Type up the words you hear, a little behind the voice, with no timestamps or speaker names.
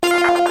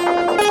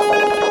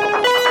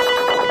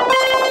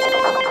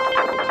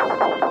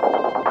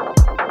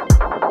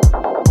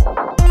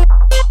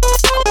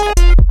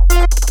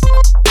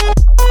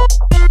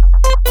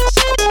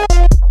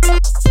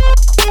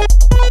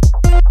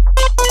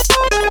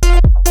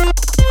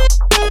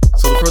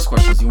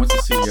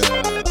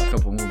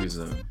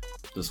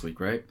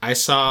right?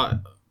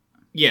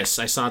 Yes,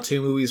 I saw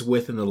 2 movies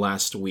within the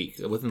last week,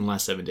 within the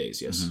last 7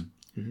 days. Yes.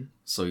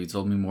 So you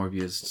told me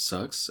Morbius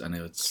sucks, and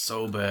it's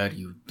so bad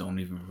you don't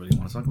even really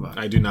want to talk about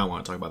it. I do not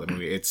want to talk about the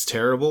movie. It's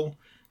terrible.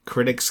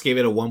 Critics gave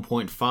it a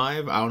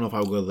 1.5. I don't know if I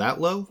would go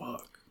that low.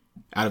 Fuck.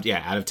 Out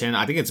of 10.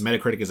 I think its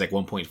Metacritic is like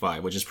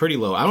 1.5, which is pretty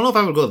low. I don't know if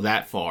I would go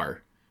that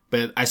far.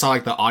 But I saw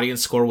like the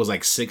audience score was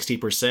like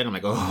 60%. I'm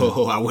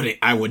like,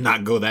 I would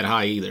not go that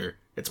high either.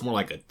 It's more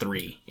like a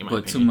 3 in my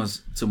opinion. But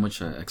too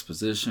much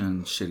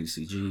exposition, shitty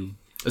CG.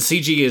 The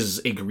CG is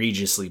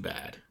egregiously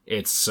bad.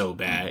 It's so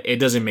bad. It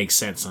doesn't make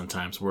sense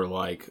sometimes. We're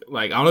like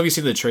I don't know if you've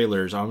seen the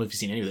trailers. I don't know if you've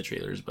seen any of the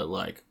trailers, but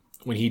like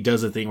when he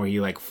does the thing where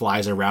he like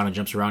flies around and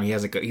jumps around,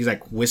 he's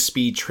like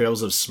wispy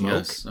trails of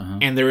smoke,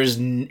 and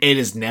it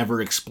is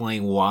never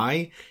explained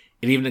why.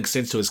 It even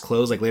extends to his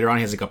clothes. Like later on,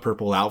 he has like a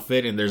purple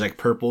outfit, and there's like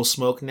purple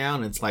smoke now,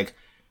 and it's like,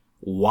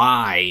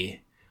 why?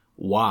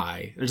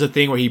 There's a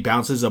thing where he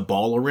bounces a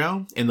ball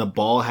around, and the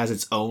ball has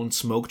its own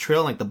smoke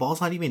trail. Like the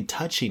ball's not even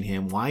touching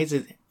him. Why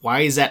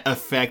is that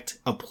effect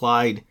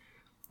applied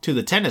to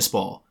the tennis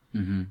ball?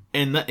 Mm-hmm.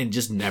 And it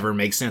just never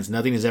makes sense.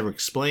 Nothing is ever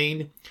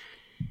explained.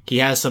 He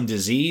has some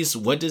disease.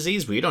 What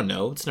disease? We don't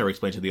know. It's never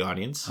explained to the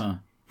audience. Huh.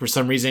 For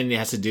some reason, it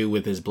has to do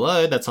with his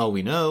blood. That's all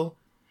we know.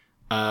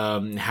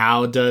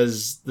 How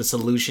does the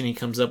solution he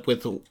comes up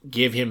with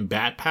give him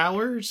bat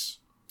powers?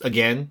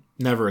 Again,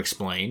 never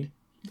explained.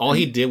 All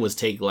he did was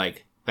take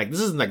like this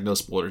isn't like no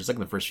spoilers. It's like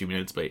in the first few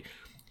minutes, but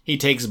he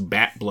takes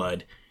bat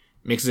blood,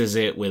 mixes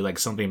it with like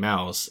something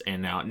else,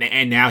 and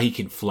now he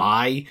can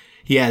fly.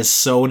 He has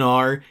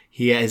sonar.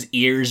 He has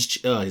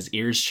ears. His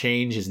ears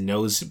change. His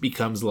nose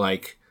becomes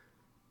like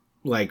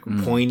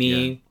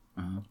pointy.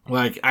 Yeah. Uh-huh.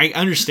 Like I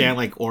understand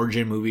like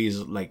origin movies,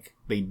 like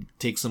they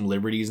take some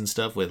liberties and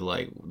stuff with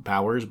like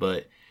powers,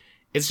 but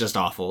it's just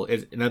awful.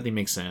 Nothing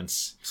makes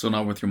sense. So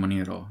not worth your money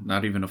at all.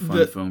 Not even a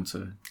fun film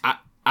to.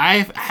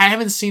 I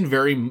haven't seen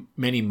very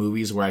many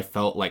movies where I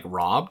felt like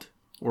robbed,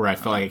 where I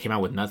felt like I came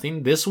out with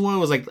nothing. This one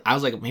was like I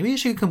was like maybe I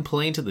should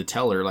complain to the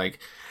teller, like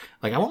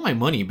I want my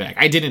money back.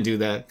 I didn't do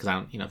that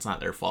because it's not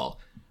their fault.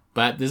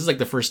 But this is like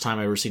the first time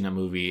I've ever seen a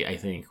movie, I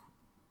think,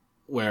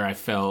 where I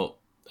felt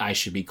I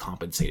should be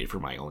compensated for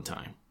my own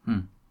time.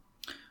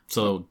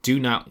 So do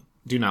not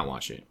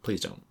watch it.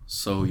 Please don't.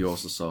 So you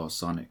also saw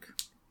Sonic.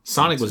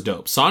 Sonic was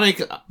dope.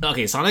 Sonic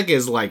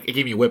is like, it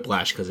gave me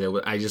whiplash because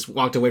I just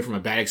walked away from a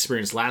bad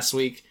experience last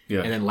week.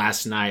 Yeah. And then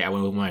last night I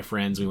went with my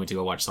friends. We went to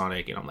go watch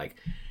Sonic and I'm like,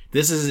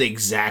 this is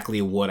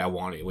exactly what I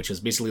wanted, which is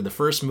basically the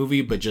first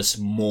movie, but just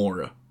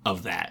more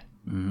of that.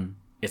 Mm-hmm.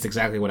 It's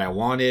exactly what I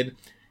wanted.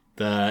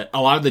 A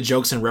lot of the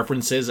jokes and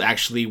references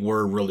actually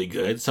were really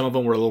good. Some of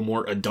them were a little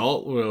more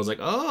adult, where I was like,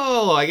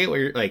 oh, I get where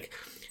you're like,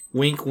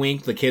 wink,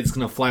 wink, the kid's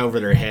gonna fly over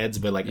their heads,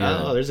 but like,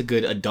 oh, there's a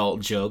good adult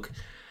joke.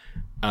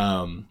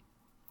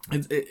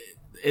 There's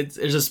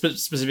a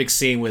specific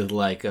scene with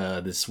like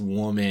this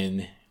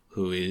woman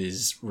who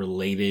is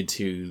related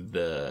to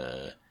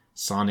the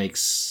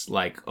Sonic's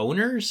like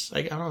owners.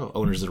 Like I don't know if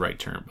owner is the right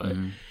term, but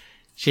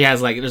she has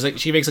like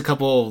she makes a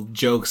couple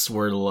jokes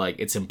where like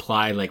it's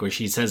implied like where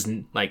she says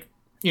like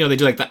they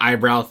do like the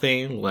eyebrow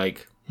thing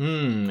like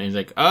and it's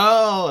like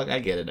oh I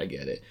get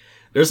it.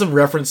 There's some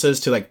references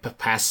to like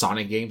past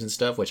Sonic games and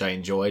stuff which I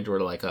enjoyed.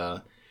 Where like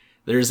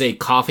there's a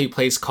coffee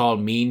place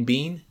called Mean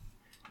Bean.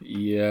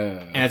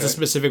 Yeah. And it's a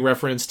specific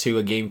reference to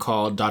a game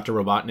called Dr.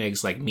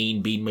 Robotnik's like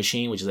Mean Bean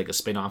Machine, which is like a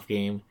spin-off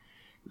game.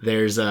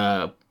 There's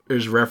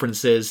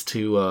references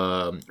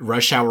to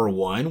Rush Hour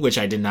 1, which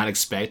I did not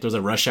expect. There's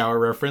a Rush Hour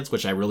reference,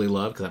 which I really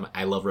love because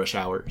I love Rush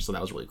Hour, so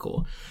that was really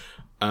cool.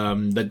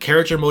 The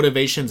character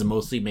motivations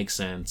mostly make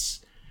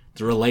sense.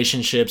 The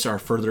relationships are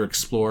further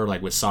explored,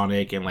 like with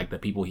Sonic and like the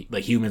people,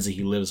 the humans that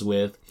he lives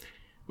with.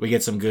 We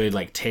get some good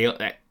like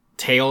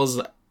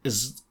Tails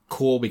is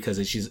cool because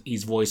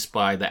he's voiced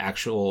by the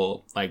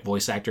actual like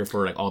voice actor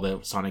for like all the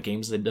Sonic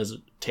games that does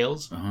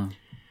Tails.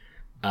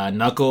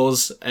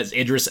 Knuckles as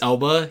Idris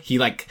Elba.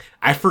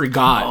 I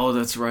forgot. Oh,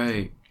 that's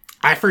right.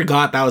 I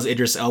forgot that was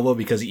Idris Elba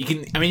because you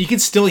can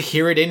still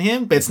hear it in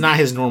him, but it's not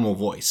his normal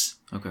voice.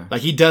 Okay.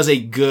 Like he does a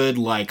good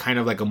like kind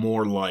of like a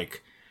more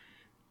like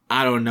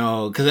I don't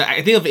know because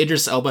I think of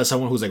Idris Elba as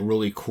someone who's like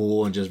really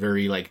cool and just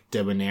very like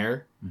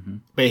debonair. Mm-hmm.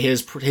 But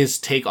his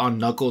take on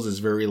Knuckles is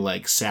very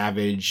like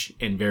savage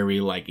and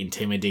very like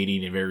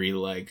intimidating and very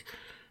like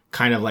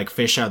kind of like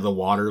fish out of the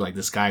water, like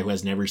this guy who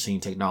has never seen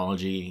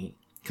technology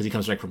because he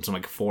comes back from some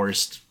like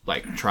forest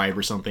like tribe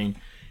or something.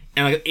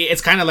 And like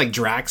it's kind of like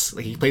Drax,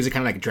 like he plays it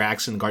kind of like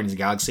Drax in Guardians of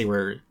the Galaxy,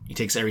 where he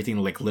takes everything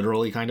like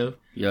literally, kind of.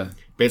 Yeah.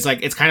 But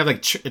it's kind of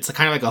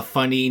like a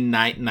funny,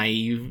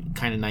 naive.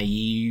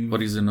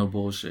 But he's a no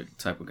bullshit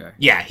type of guy.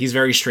 Yeah, he's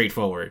very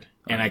straightforward.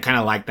 And I kind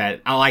of like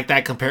that. I like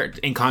that compared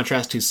in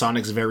contrast to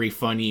Sonic's very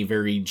funny,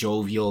 very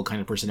jovial kind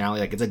of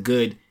personality. Like it's a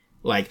good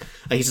like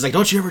he's just like,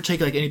 don't you ever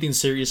take like anything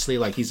seriously?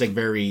 Like he's like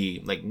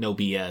very like no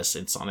BS,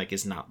 and Sonic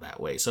is not that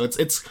way. So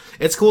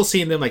it's cool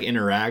seeing them like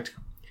interact.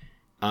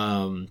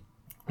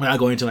 One without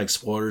going into like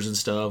spoilers and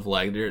stuff,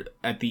 like there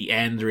at the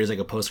end there is like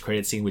a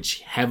post-credit scene which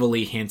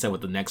heavily hints at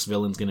what the next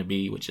villain's gonna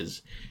be, which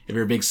is, if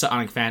you're a big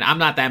Sonic fan, I'm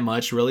not that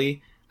much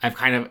really. I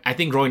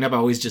think growing up I've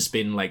always just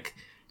been like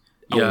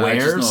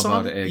aware of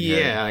Sonic.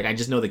 Yeah, like I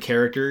just know the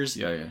characters.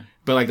 Yeah.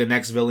 But like the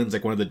next villain's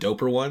like one of the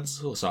doper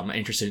ones, so I'm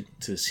interested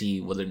to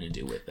see what they're gonna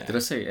do with that. Did I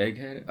say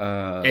Egghead?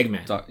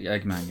 Eggman.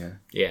 Eggman, yeah.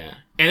 Yeah,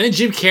 and then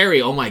Jim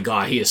Carrey. Oh my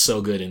god, he is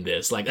so good in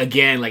this. Like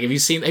again, like have you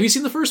seen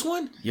the first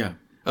one? Yeah.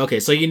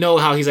 Okay, so you know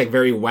how he's like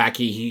very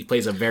wacky. He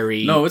plays a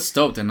very No, it's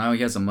dope. And now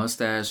he has a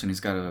mustache and he's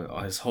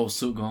got his whole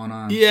suit going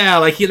on. Yeah,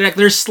 like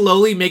they're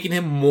slowly making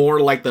him more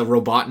like the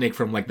Robotnik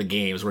from like the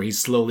games, where he's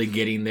slowly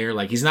getting there.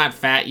 Like he's not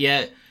fat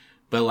yet,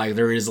 but like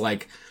there's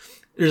like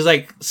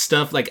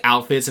stuff like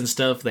outfits and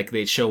stuff like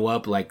they show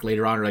up like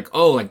later on, or like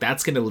oh like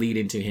that's gonna lead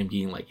into him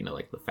being like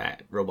like the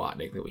fat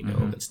Robotnik that we know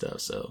of and stuff.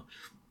 So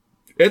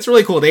it's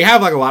really cool. They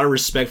have like a lot of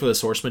respect for the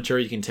source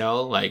material. You can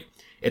tell like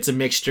it's a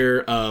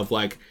mixture of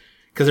like.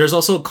 Because there's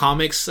also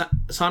comics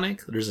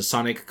Sonic. There's a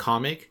Sonic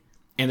comic.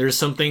 And there's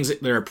some things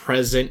that are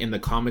present in the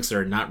comics that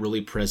are not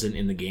really present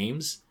in the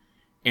games.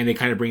 And they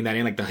kind of bring that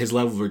in. Like his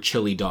love for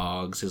chili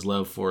dogs. His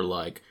love for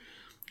like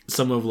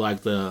some of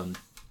like the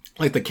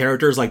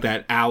characters. Like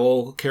that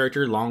owl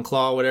character,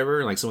 Longclaw,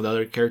 whatever. Like some of the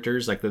other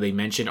characters like that they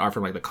mentioned are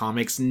from like the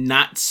comics.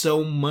 Not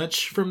so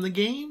much from the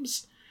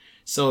games.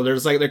 So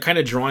there's like they're kind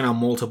of drawing on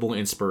multiple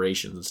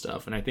inspirations and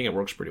stuff. And I think it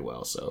works pretty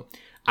well. So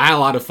I had a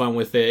lot of fun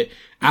with it.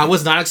 I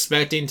was not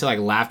expecting to like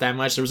laugh that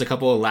much. There was a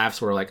couple of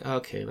laughs where like,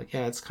 okay, like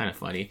yeah, it's kind of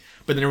funny.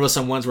 But then there was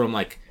some ones where I'm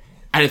like,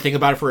 I didn't think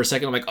about it for a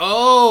second. I'm like,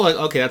 oh, like,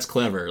 okay, that's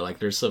clever. Like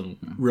there's some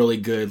really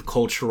good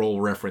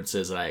cultural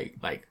references that I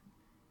like.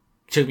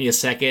 Took me a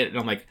second, and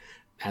I'm like,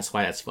 that's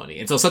why that's funny.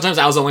 And so sometimes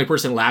I was the only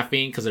person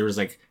laughing because there was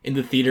like in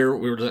the theater,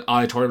 the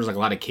auditorium was like a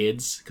lot of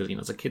kids because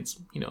it's a kids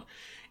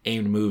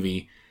aimed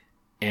movie.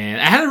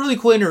 And I had a really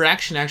cool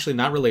interaction, actually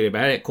not related,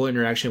 but I had a cool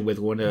interaction with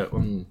one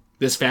of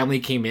this family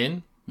came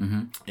in,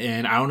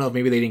 and I don't know if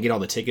maybe they didn't get all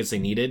the tickets they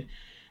needed,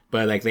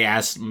 but like they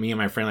asked me and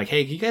my friend like,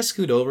 "Hey, can you guys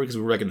scoot over?" Because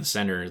we were like in the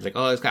center. It's like,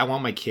 "Oh, I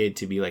want my kid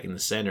to be like in the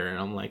center," and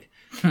I'm like,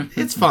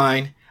 "It's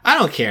fine. I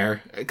don't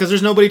care because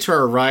there's nobody to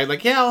our right.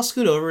 Like, yeah, I'll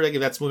scoot over. Like, if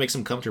that's what makes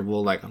them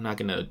comfortable. Like, I'm not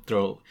gonna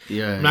throw.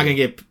 I'm not gonna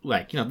get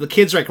like the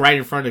kid's like right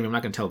in front of me. I'm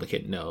not gonna tell the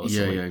kid no.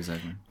 So, yeah,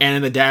 exactly. And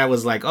then the dad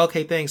was like,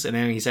 okay, thanks. And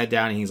then he sat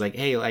down and he's like,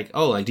 hey, like,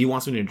 oh, like, do you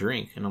want something to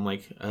drink? And I'm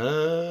like,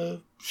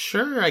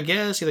 sure, I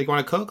guess. He's like,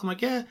 want a Coke? I'm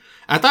like, yeah.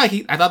 I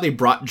thought they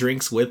brought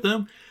drinks with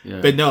them,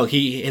 but no.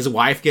 His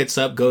wife gets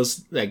up,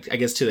 goes like I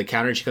guess to the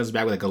counter, and she comes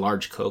back with like a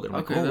large Coke. And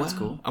I'm like, oh, that's wow.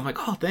 cool. I'm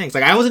like, oh, thanks.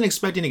 Like, I wasn't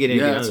expecting to get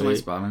anything. Yeah, that's a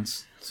nice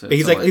balance. But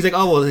he's like,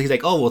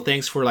 oh well,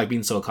 thanks for like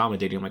being so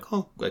accommodating. I'm like,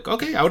 oh, like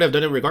okay, I would have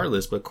done it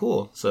regardless, but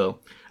cool. So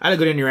I had a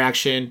good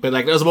interaction, but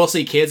like it was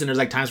mostly kids, and there's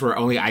like times where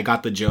only I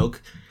got the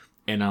joke,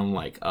 and I'm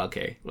like,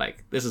 okay,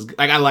 like this is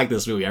like I like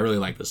this movie, I really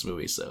like this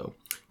movie, so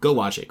go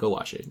watch it.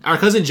 Our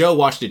cousin Joe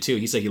watched it too.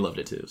 He said he loved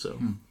it too. So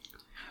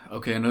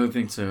okay, another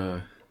thing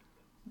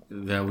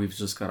that we've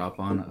just got up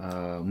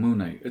on, Moon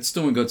Knight. It's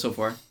doing good so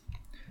far,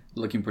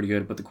 looking pretty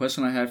good. But the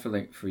question I had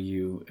for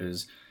you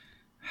is,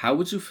 how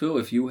would you feel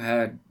if you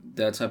had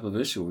that type of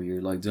issue where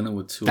you're like dealing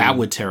with two? That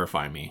would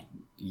terrify me.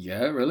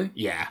 Yeah, really?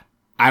 Yeah,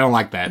 I don't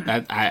like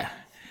that.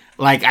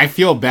 I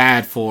feel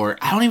bad for.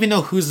 I don't even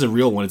know who's the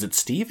real one. Is it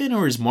Steven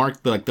or is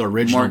Mark the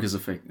original? Mark is a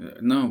fake.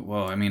 No,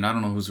 well, I mean, I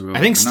don't know who's the real. I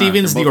think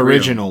Steven's the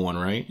original one,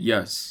 right?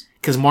 Yes.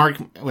 Because Mark,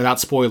 without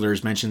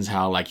spoilers, mentions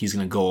how like he's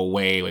gonna go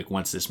away like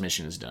once this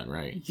mission is done,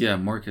 right? Yeah,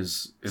 Mark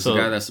is the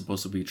guy that's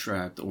supposed to be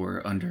trapped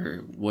or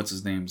under what's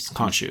his name's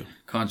Khonshu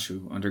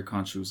under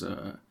Khonshu's.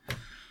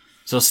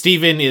 So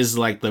Steven is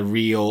like the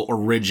real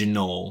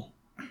original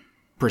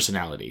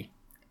personality.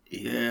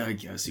 Yeah, I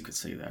guess you could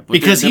say that. But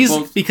because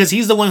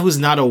he's the one who's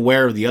not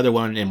aware of the other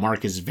one, and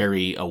Mark is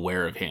very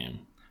aware of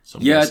him. So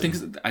I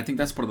think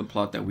that's part of the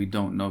plot that we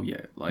don't know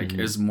yet. Like,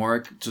 is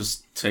Mark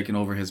just taking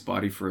over his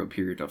body for a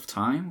period of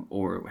time,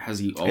 or has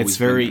he always? It's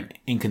very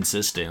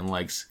inconsistent,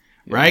 like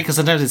right? Because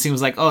sometimes it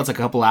seems like it's like a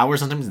couple hours.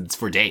 Sometimes it's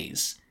for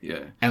days.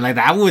 Yeah, and like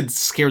that would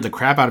scare the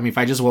crap out of me if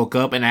I just woke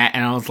up and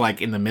I was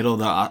like in the middle of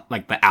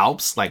the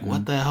Alps. Like,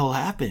 what the hell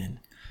happened?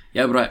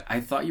 Yeah, but I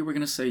thought you were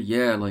gonna say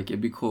like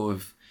it'd be cool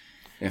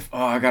if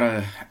I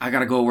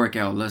gotta go work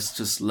out. Let's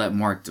just let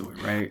Mark do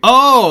it, right?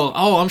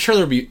 I'm sure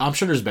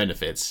there's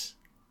benefits.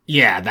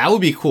 Yeah, that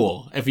would be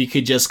cool if you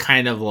could just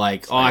kind of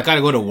like, I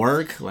gotta go to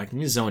work. Like, let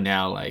me zone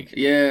out. Like,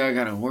 yeah, I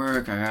gotta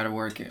work.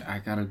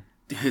 I gotta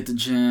hit the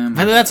gym.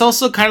 And that's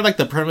also kind of like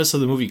the premise of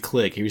the movie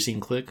Click. Have you seen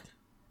Click?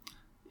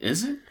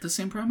 Is it the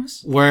same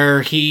premise?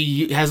 Where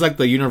he has like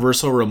the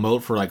universal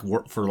remote for like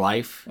work for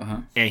life,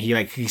 and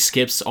he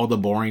skips all the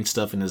boring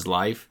stuff in his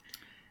life,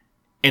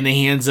 and then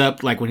he ends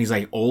up like when he's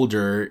like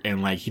older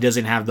and like he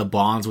doesn't have the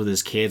bonds with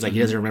his kids, like he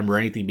doesn't remember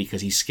anything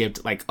because he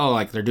skipped like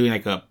like they're doing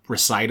like a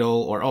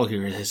recital or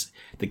here is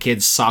the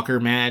kids'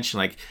 soccer match.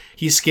 Like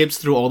he skips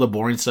through all the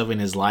boring stuff in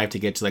his life to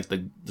get to like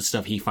the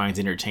stuff he finds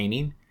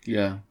entertaining.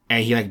 Yeah.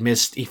 And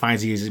he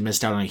finds he's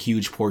missed out on a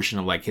huge portion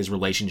of like his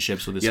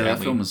relationships with his family. Yeah,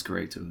 that film is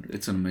great too.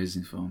 It's an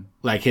amazing film.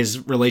 Like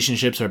his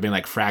relationships are being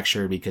like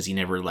fractured because he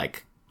never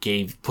like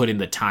put in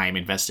the time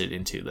invested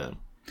into them.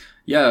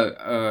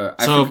 Yeah,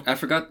 I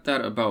forgot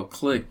that about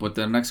Click, but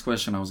the next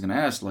question I was gonna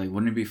ask, like,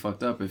 wouldn't it be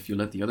fucked up if you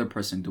let the other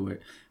person do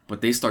it,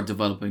 but they start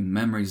developing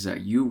memories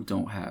that you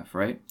don't have,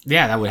 right?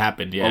 Yeah, that would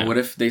happen. Yeah. Or what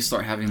if they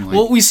start having like?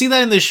 Well, we see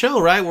that in the show,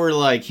 right? Where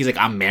like he's like,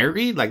 I'm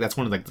married. Like that's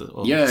one of like the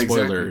spoilers,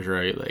 exactly.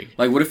 Right?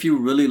 Like, what if you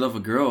really love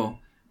a girl,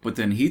 but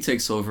then he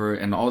takes over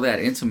and all that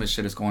intimate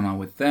shit is going on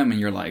with them, and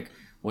you're like,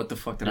 what the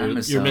fuck did I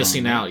miss? You're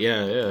missing out.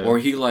 Yeah. Or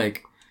he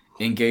like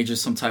engages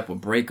some type of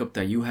breakup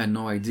that you had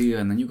no idea,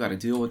 and then you got to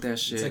deal with that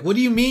shit. It's like, what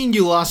do you mean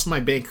you lost my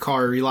bank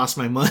card or you lost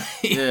my money?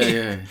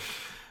 Yeah.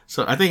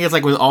 So I think it's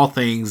like with all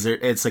things,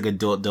 it's like a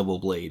double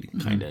blade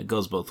kind of. It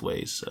goes both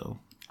ways. So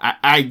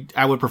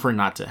I would prefer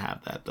not to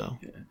have that though.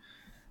 Yeah.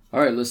 All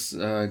right, let's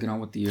get on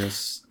with the.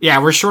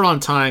 Yeah, we're short on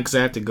time because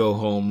I have to go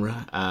home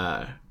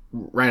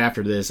right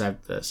after this.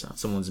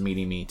 Someone's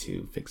meeting me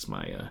to fix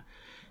my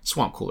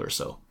swamp cooler.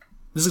 So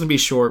this is gonna be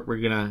short.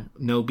 We're gonna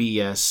no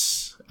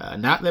BS.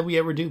 Not that we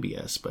ever do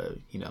BS, but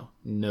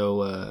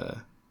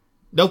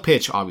no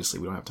pitch. Obviously,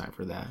 we don't have time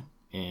for that.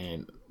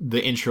 And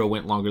the intro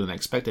went longer than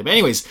expected. But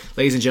anyways,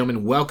 ladies and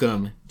gentlemen,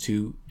 welcome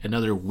to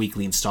another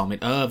weekly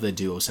installment of the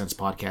Duo Sense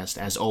podcast.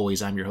 As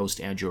always, I'm your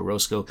host, Andrew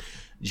Orozco,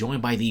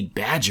 joined by the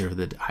Badger of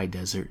the High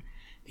Desert,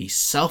 the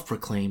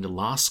self-proclaimed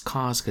lost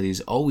cause, because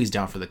he's always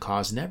down for the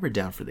cause, never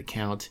down for the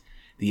count,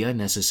 the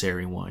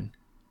unnecessary one,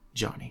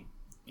 Johnny.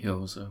 Yo,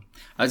 what's up?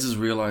 I just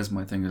realized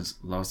my thing is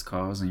lost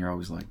cause, and you're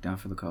always like down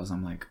for the cause.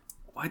 I'm like,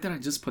 why did I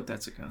just put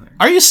that together?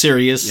 Are you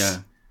serious?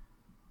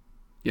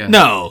 Yeah.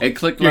 No. It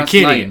clicked You're last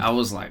kidding. night. I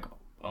was like,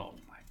 oh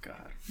my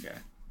god. Yeah.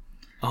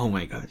 Oh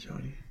my god,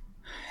 Johnny.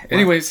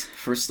 Anyways,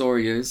 first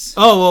story is.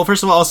 Oh well,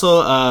 first of all,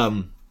 also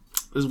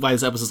this is why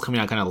this episode's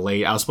coming out kind of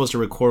late. I was supposed to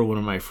record one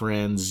of my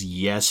friends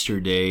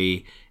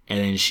yesterday, and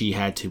then she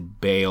had to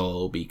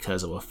bail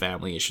because of a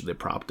family issue that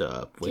propped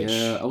up.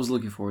 Yeah, I was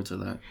looking forward to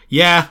that.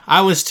 Yeah,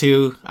 I was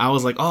too. I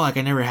was like, oh, like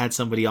I never had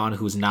somebody on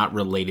who's not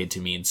related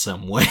to me in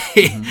some way,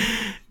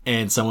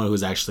 and someone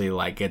who's actually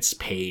like gets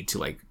paid to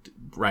like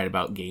write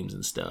about games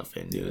and stuff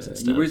and news and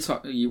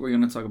stuff. You were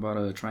going to talk about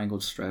a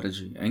triangle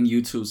strategy, and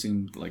you two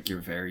seem like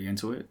you're very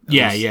into it.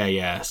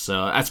 Yeah.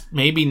 So that's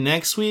maybe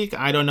next week.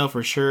 I don't know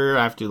for sure.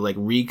 I have to like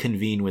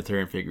reconvene with her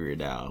and figure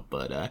it out.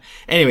 But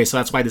anyway, so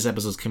that's why this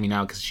episode's coming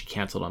out, because she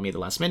canceled on me at the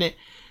last minute.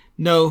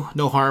 No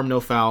harm,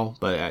 no foul,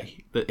 but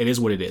it is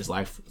what it is.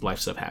 Life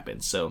stuff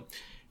happens. So,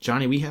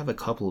 Johnny, we have a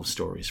couple of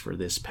stories for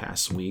this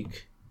past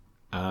week.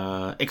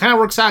 It kind of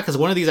works out because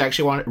one of these I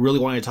actually really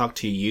wanted to talk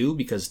to you,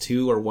 because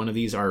one of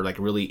these are like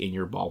really in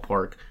your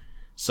ballpark.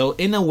 So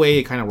in a way,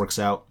 it kind of works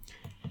out.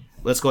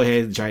 Let's go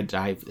ahead and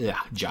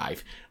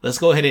jive. Let's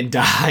go ahead and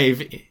dive.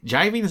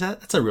 Jiving,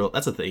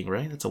 that's a thing,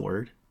 right? That's a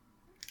word.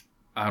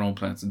 I don't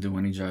plan to do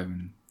any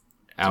jiving.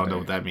 I don't know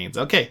what that means.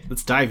 Okay,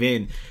 let's dive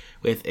in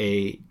with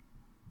a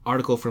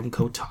article from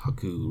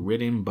Kotaku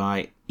written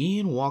by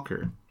Ian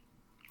Walker.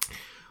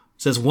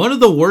 Says one of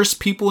the worst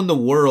people in the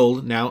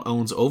world now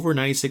owns over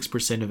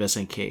 96% of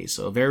SNK.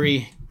 So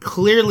very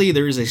clearly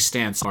there is a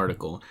stance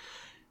article.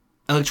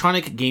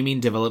 Electronic Gaming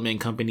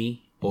Development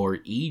Company, or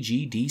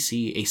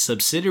EGDC, a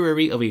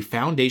subsidiary of a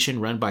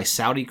foundation run by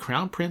Saudi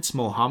Crown Prince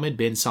Mohammed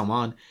bin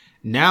Salman,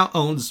 now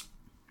owns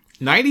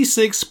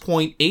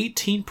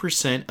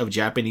 96.18% of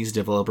Japanese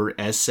developer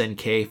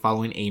SNK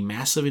following a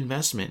massive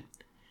investment.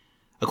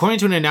 According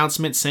to an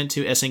announcement sent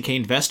to SNK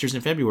investors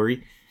in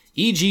February,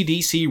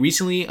 EGDC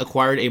recently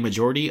acquired a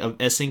majority of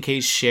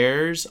SNK's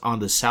shares on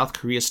the South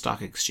Korea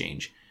Stock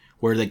Exchange,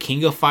 where the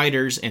King of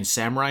Fighters and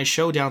Samurai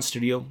Showdown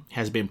studio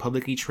has been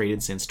publicly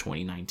traded since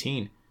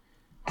 2019.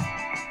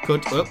 Hey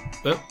guys,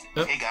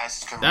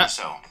 it's Trevor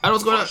Rousseau. I don't know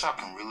what's going on. Photoshop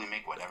can really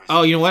make whatever.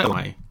 Oh, you know what?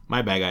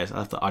 My bad, guys. I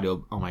left the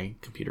audio on my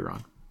computer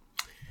on.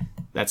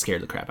 That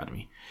scared the crap out of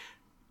me.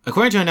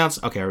 According to an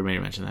announcement, okay, I already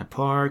mentioned that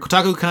part.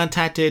 Kotaku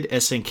contacted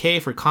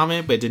SNK for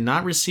comment, but did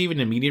not receive an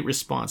immediate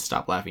response.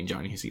 Stop laughing,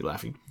 Johnny. I see you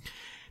laughing.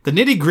 The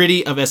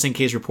nitty-gritty of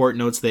SNK's report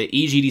notes that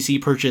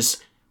EGDC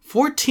purchased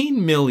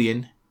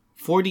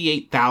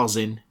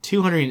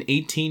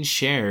 14,048,218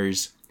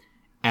 shares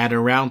at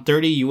around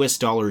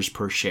 $30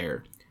 per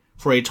share,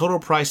 for a total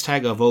price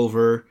tag of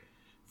over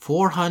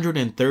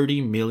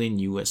 $430 million.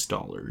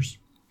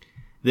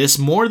 This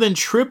more than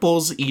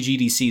triples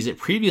EGDC's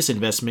previous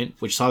investment,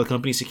 which saw the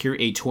company secure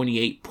a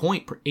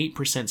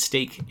 28.8%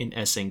 stake in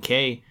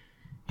SNK.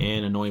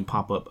 An annoying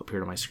pop-up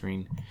appeared on my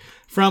screen.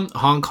 From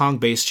Hong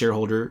Kong-based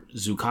shareholder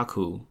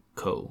Zukaku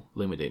Co.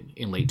 Limited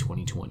in late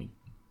 2020.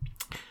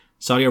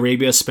 Saudi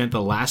Arabia spent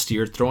the last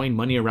year throwing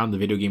money around the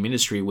video game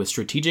industry with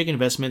strategic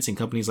investments in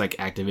companies like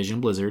Activision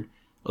Blizzard,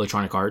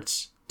 Electronic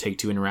Arts,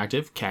 Take-Two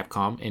Interactive,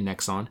 Capcom, and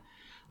Nexon.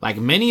 Like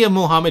many of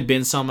Mohammed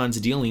bin Salman's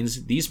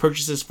dealings, these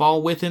purchases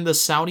fall within the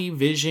Saudi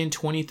Vision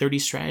 2030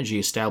 strategy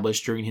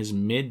established during his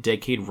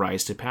mid-decade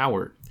rise to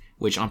power,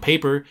 which on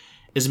paper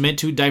is meant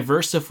to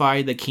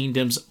diversify the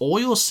kingdom's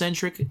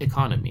oil-centric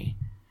economy.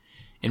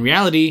 In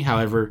reality,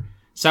 however,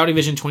 Saudi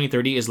Vision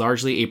 2030 is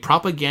largely a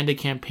propaganda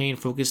campaign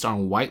focused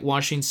on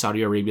whitewashing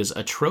Saudi Arabia's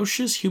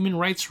atrocious human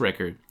rights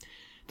record.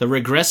 The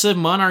regressive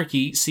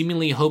monarchy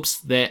seemingly hopes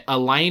that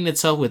aligning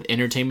itself with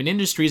entertainment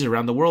industries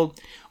around the world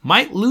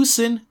might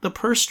loosen the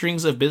purse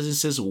strings of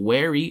businesses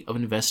wary of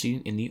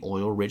investing in the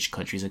oil-rich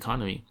country's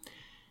economy,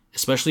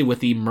 especially with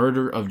the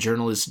murder of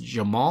journalist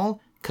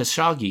Jamal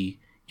Khashoggi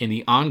and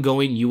the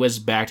ongoing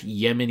U.S.-backed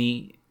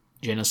Yemeni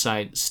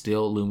genocide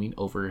still looming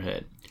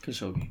overhead.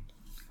 Khashoggi.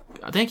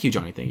 Thank you,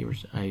 Johnny. Thank you.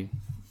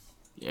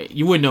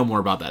 You would know more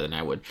about that than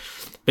I would.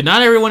 But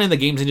not everyone in the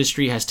games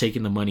industry has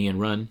taken the money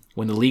and run.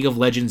 When the League of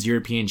Legends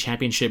European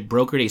Championship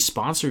brokered a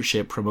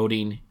sponsorship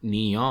promoting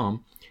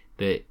Neom,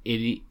 the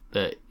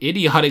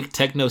idiotic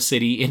techno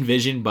city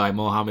envisioned by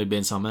Mohammed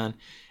bin Salman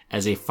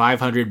as a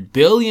 $500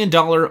 billion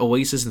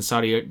oasis in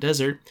Saudi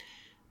desert,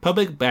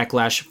 public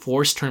backlash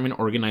forced tournament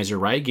organizer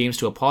Riot Games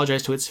to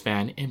apologize to its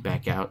fans and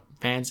back out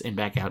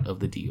of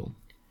the deal.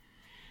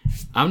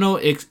 I'm no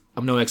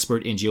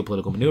expert in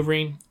geopolitical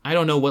maneuvering. I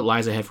don't know what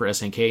lies ahead for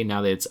SNK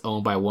now that it's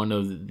owned by one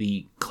of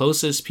the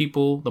closest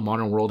people the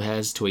modern world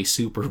has to a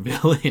super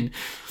villain.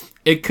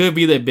 It could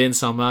be that bin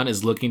Salman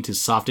is looking to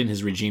soften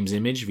his regime's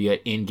image via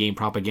in-game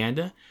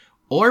propaganda,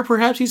 or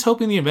perhaps he's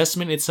hoping the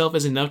investment itself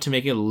is enough to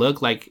make it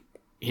look like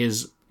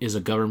his is a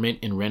government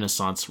in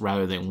renaissance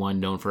rather than one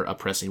known for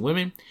oppressing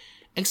women,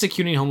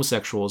 executing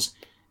homosexuals,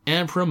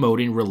 and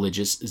promoting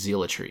religious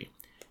zealotry.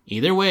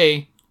 Either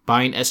way,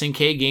 buying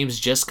SNK games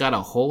just got a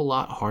whole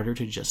lot harder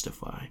to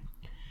justify.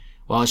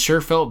 While it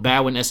sure felt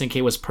bad when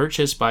SNK was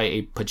purchased by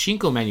a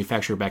pachinko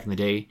manufacturer back in the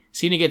day,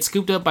 seeing it get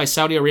scooped up by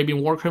Saudi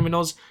Arabian war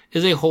criminals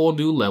is a whole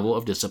new level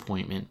of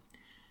disappointment.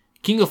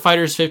 King of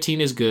Fighters 15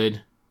 is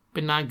good,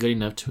 but not good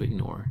enough to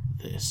ignore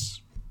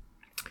this.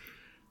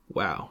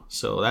 Wow,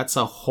 so that's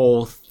a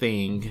whole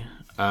thing.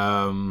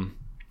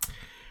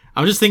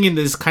 I'm just thinking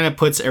this kind of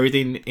puts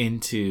everything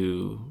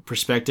into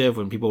perspective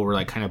when people were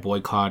like kind of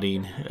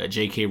boycotting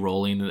J.K.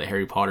 Rowling in the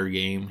Harry Potter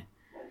game.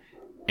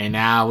 And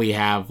now we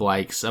have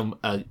like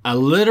a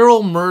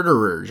literal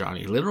murderer,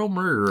 Johnny. Literal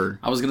murderer.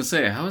 I was going to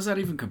say, how is that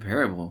even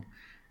comparable?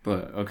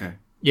 But, okay.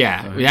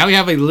 Yeah, now we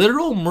have a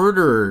literal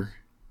murderer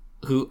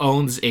who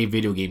owns a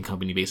video game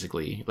company,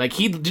 basically. Like,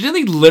 didn't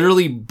they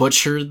literally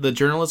butcher the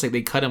journalist? Like,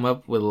 they cut him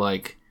up with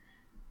like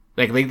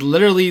they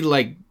literally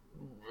like,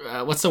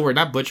 what's the word?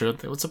 Not butcher.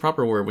 What's the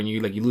proper word when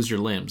you lose your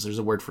limbs? There's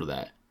a word for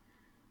that.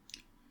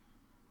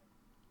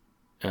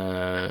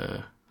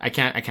 I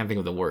can't think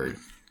of the word.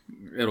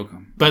 It'll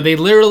come. But they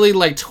literally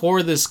like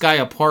tore this guy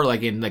apart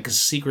like in like a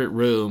secret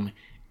room,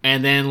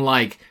 and then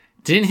like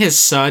didn't his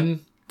son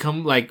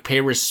come like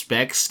pay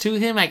respects to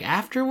him like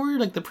afterward,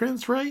 like the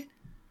prince, right?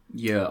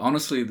 Yeah,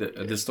 honestly,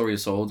 this story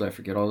is so old I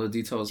forget all the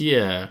details.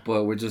 Yeah,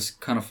 but we're just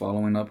kind of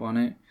following up on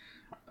it.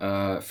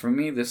 For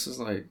me, this is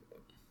like,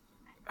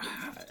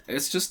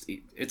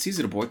 it's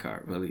easy to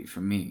boycott, really,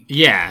 for me.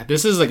 Yeah,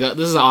 this is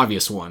an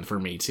obvious one for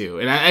me too,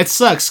 and it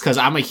sucks because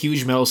I'm a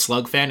huge Metal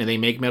Slug fan, and they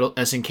make Metal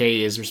SNK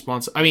is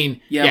responsible. I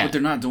mean, yeah, but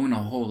they're not doing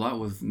a whole lot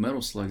with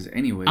Metal Slugs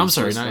anyway. I'm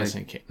sorry, not like,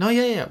 SNK. No,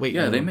 yeah, wait,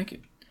 yeah, they make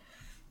it.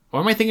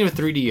 Or am I thinking of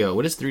 3DO?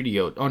 What is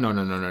 3DO? Oh no,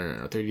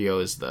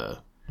 3DO is the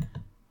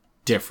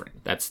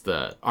different. That's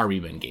the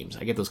RB games.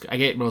 I get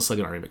Metal Slug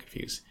and RB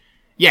confused.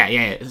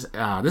 Yeah.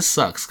 This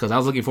sucks because I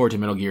was looking forward to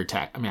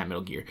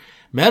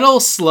Metal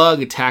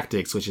Slug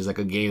Tactics, which is like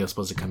a game that's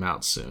supposed to come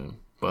out soon.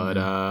 But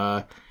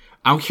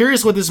I'm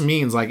curious what this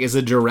means. Like, is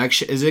there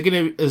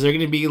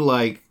gonna be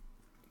like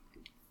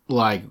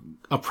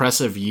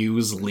oppressive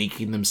views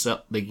leaking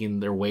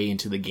their way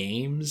into the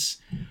games,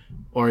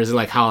 or is it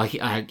like how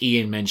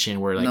Ian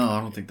mentioned, where like no, I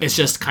don't think it's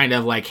just kind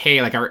of like,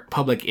 hey, like our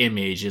public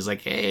image is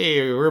like,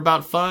 hey, we're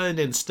about fun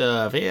and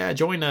stuff. Yeah,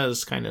 join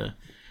us, kind of,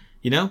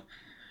 you know.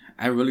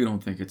 I really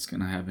don't think it's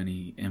gonna have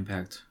any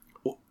impact.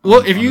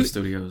 Well, if you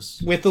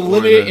studios with the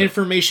limited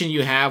information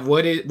you have,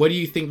 what do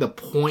you think the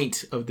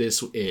point of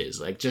this is?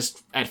 Like,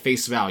 just at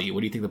face value, what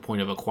do you think the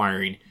point of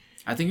acquiring?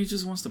 I think he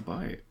just wants to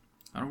buy it.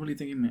 I don't really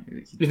think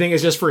You think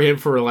it's just for him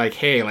for like,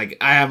 hey, like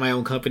I have my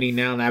own company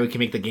now we can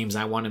make the games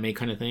I want to make,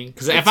 kind of thing?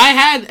 Because if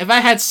I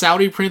had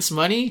Saudi Prince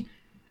money,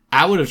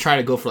 I would have tried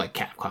to go for like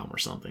Capcom or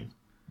something.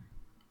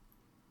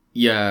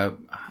 Yeah,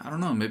 I don't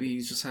know. Maybe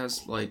he just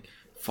has like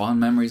fond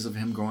memories of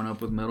him growing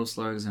up with Metal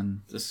Slugs,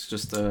 and it's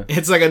just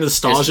it's like a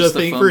nostalgia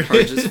thing for him.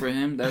 Purchase for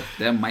him.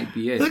 That might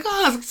be it. Like,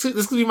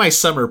 this could be my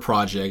summer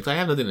project. I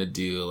have nothing to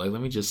do. Like, let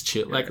me just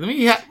chill. Yeah. Like,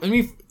 let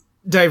me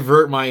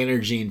divert my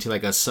energy into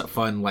like a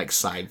fun like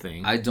side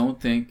thing. I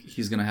don't think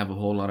he's gonna have a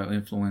whole lot of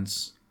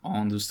influence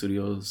on the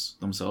studios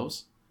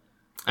themselves.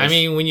 I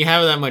mean, when you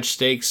have that much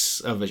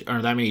stakes or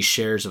that many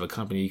shares of a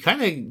company,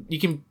 you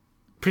can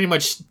pretty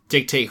much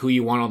dictate who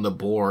you want on the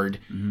board,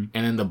 and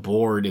then the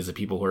board is the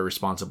people who are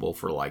responsible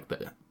for like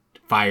the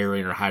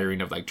firing or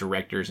hiring of like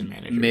directors and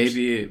managers.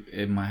 Maybe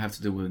it might have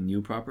to do with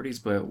new properties,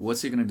 but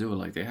what's he gonna do?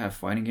 Like, they have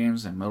fighting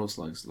games and Metal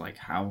Slugs. Like,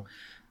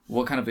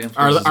 what kind of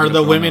influence are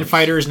the women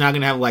fighters now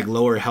gonna have like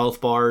lower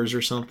health bars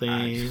or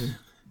something?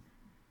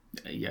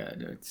 Yeah,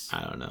 that's,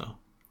 I don't know.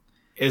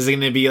 Is it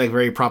gonna be like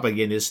very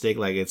propagandistic?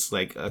 Like it's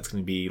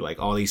gonna be like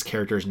all these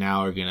characters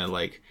now are gonna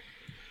like,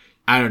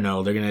 I don't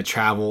know, they're gonna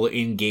travel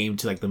in game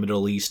to like the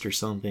Middle East or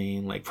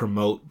something, like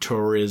promote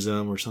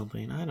tourism or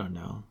something. I don't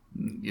know.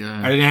 Yeah.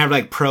 Are they gonna have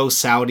like pro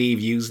Saudi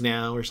views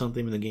now or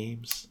something in the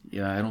games?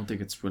 Yeah, I don't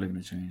think it's really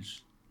gonna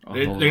change.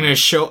 They're gonna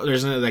show.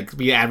 There's gonna like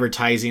be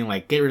advertising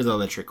like get rid of the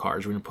electric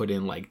cars. We're gonna put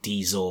in like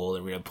diesel,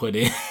 and we're gonna put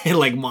in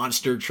like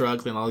monster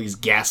trucks and all these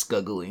gas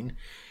guggling.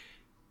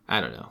 I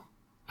don't know.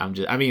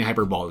 I mean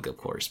hyperbolic, of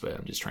course, but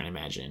I'm just trying to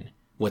imagine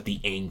what the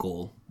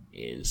angle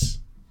is.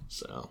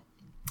 So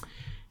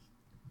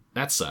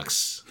that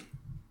sucks.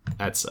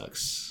 That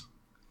sucks.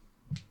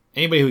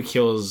 Anybody who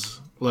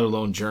kills, let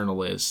alone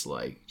journalists,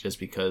 like just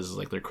because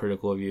like they're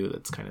critical of you,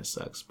 that's kind of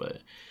sucks.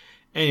 But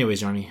anyways,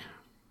 Johnny,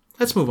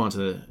 let's move on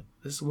to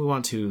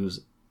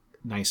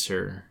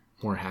nicer,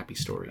 more happy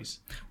stories.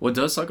 What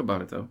does suck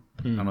about it, though,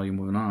 I know you're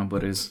moving on,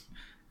 but it's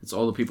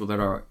all the people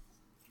that are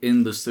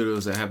in the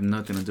studios that have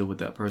nothing to do with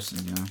that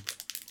person, you know?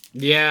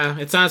 Yeah,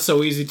 it's not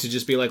so easy to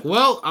just be like,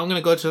 well, I'm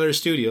going to go to their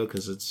studio,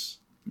 because it's,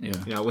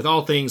 with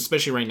all things,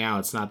 especially right now,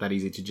 it's not that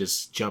easy to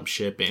just jump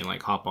ship and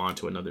like hop on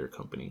to another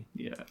company.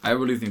 Yeah, I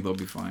really think they'll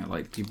be fine.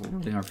 Like, people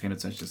really aren't paying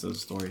attention to the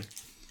story.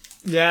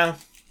 Yeah,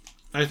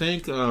 I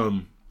think...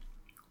 the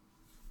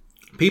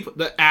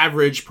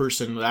average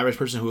person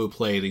who would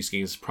play these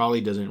games probably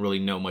doesn't really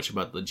know much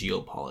about the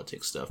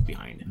geopolitics stuff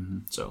behind it. Mm-hmm.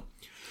 So,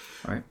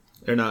 right,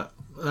 they're not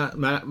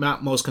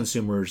most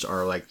consumers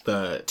are like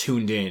the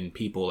tuned in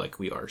people like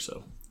we are.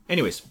 So,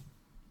 anyways,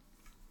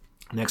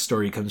 next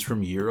story comes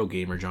from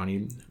Eurogamer,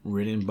 Johnny,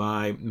 written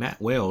by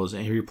Matt Wales,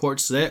 and he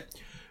reports that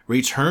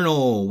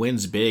Returnal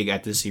wins big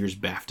at this year's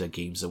BAFTA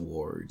Games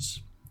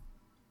Awards.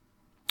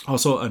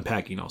 Also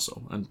unpacking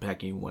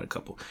what a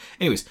couple.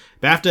 Anyways,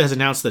 BAFTA has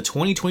announced the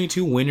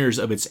 2022 winners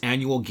of its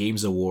annual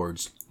Games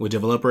Awards, with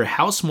developer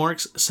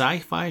Housemarque's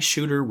sci-fi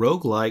shooter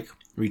roguelike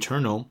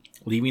Returnal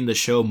leaving the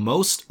show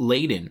most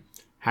laden,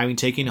 having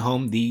taken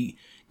home the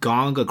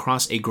gong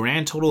across a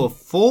grand total of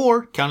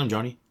 4, count them,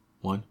 Johnny,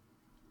 1,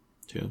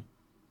 2,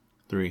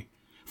 3,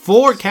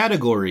 4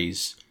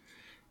 categories,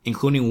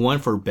 including one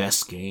for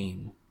Best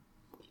Game.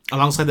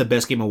 Alongside the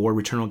Best Game Award,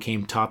 Returnal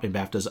came top in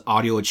BAFTA's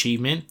Audio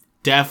Achievement.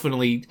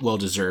 Definitely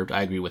well-deserved.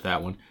 I agree with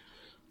that one.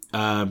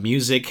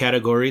 Music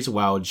categories,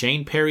 while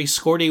Jane Perry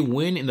scored a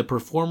win in the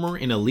Performer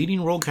in a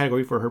Leading Role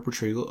category for her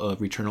portrayal of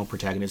Returnal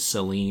protagonist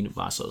Celine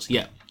Vassos.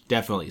 Yeah,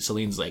 definitely.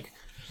 Celine's like...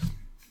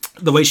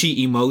 the way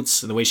she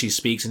emotes and the way she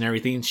speaks and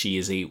everything, she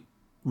is a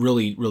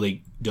really,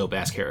 really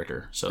dope-ass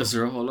character. So is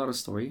there a whole lot of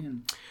story?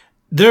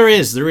 There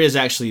is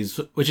actually,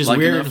 which is like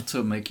weird. Enough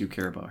to make you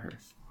care about her.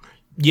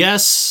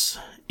 Yes...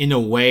 in a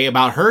way.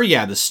 About her,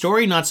 yeah, the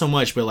story not so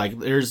much, but like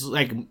there's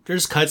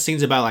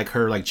cutscenes about like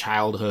her like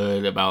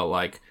childhood, about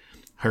like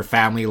her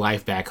family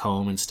life back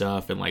home and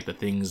stuff, and like the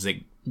things that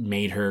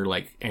made her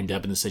like end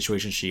up in the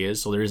situation she is.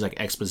 So there is like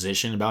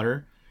exposition about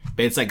her,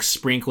 but it's like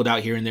sprinkled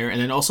out here and there. And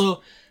then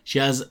also she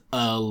has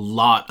a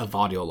lot of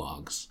audio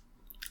logs.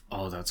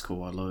 Oh, that's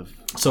cool. I love.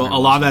 So a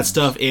lot of that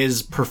stuff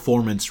is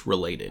performance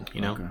related, you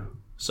know. Okay.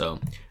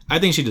 So I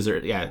think she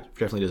deserved. Yeah,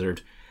 definitely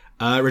deserved.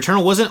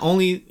 Returnal was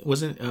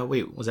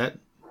that?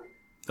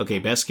 Okay,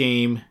 Best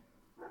Game,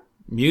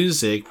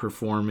 Music,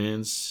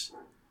 Performance.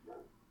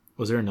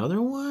 Was there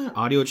another one?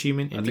 Audio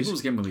Achievement and I think Music? it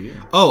was Game of the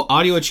Year. Oh,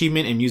 Audio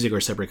Achievement and Music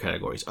are separate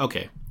categories.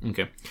 Okay.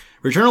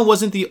 Returnal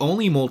wasn't the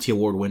only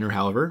multi-award winner,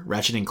 however.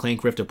 Ratchet &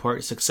 Clank Rift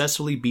Apart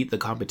successfully beat the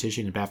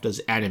competition in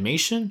BAFTA's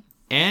Animation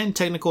and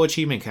Technical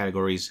Achievement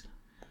categories,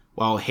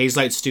 while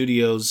Hazelight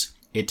Studios'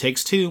 It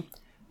Takes Two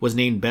was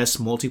named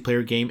Best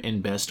Multiplayer Game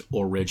and Best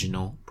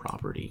Original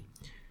Property.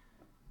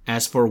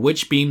 As for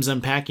Witchbeam's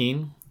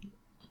Unpacking...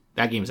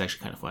 that game is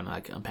actually kind of fun. I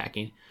like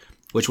Unpacking,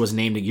 which was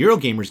named the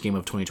Eurogamer's Game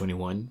of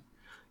 2021.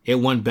 It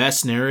won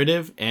Best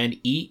Narrative and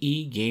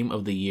EE Game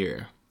of the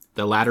Year,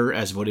 the latter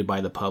as voted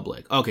by the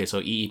public. Okay, so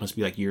EE must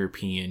be like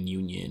European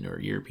Union or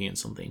European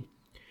something.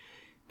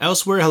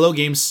 Elsewhere, Hello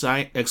Games'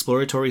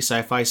 exploratory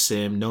sci-fi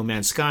sim No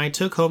Man's Sky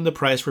took home the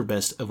prize for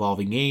Best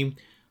Evolving Game.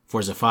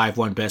 Forza 5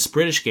 won Best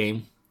British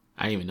Game.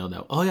 I didn't even know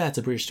that. Oh yeah, it's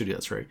a British studio,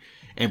 that's right.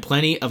 And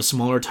plenty of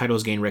smaller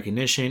titles gained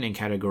recognition in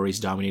categories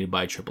dominated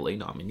by AAA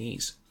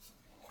nominees.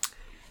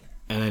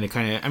 And then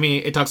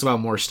it talks about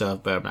more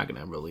stuff, but I'm not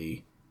going to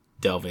really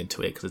delve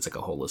into it because it's like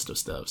a whole list of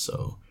stuff.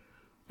 So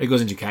it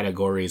goes into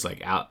categories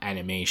like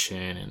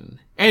animation. And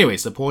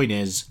anyways, the point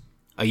is,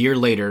 a year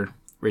later,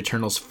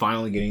 Returnal's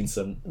finally getting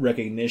some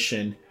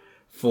recognition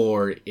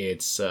for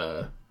its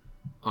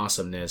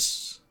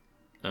awesomeness.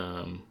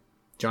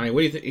 Johnny,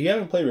 what do you think? You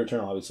haven't played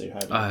Returnal, obviously,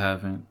 have you? I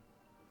haven't.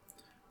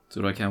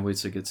 Dude, I can't wait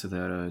to get to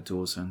that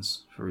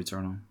DualSense for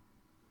Returnal.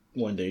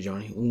 One day,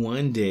 Johnny.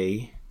 One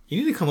day. You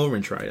need to come over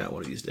and try it out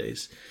one of these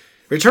days.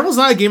 Returnal's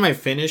not a game I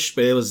finished,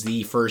 but it was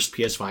the first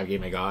PS5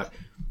 game I got.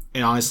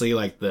 And honestly,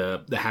 like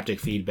the haptic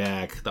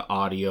feedback, the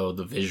audio,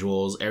 the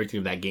visuals, everything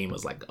of that game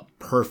was like a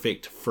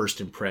perfect first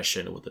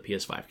impression of what the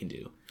PS5 can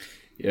do.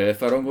 Yeah,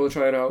 if I don't go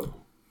try it out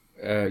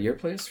at your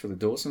place for the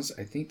DualSense,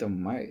 I think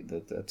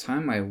the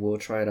time I will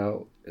try it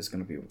out is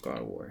going to be with God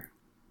of War.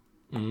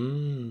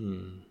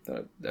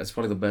 That's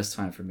probably the best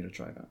time for me to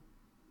try it out.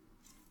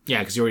 Yeah,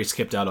 because you already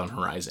skipped out on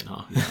Horizon,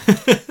 huh?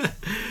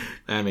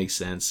 That makes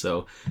sense.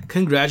 So,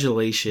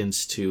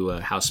 congratulations to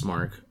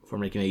Housemarque for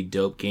making a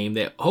dope game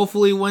that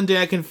hopefully one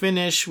day I can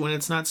finish when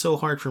it's not so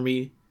hard for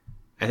me.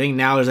 I think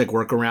now there's like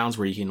workarounds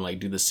where you can like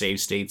do the save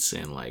states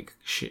and like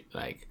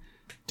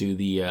do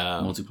the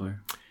multiplayer.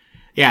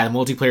 Yeah, the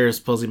multiplayer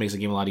supposedly makes the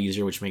game a lot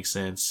easier, which makes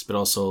sense. But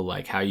also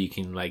like how you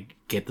can like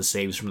get the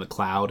saves from the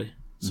cloud,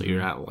 so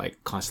you're not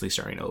like constantly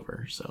starting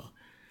over. So,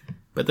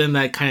 but then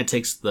that kind of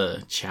takes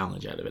the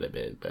challenge out of it a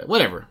bit. But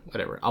whatever.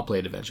 I'll play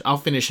it eventually. I'll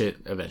finish it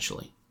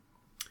eventually.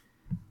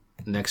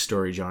 Next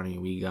story, Johnny.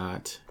 We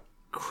got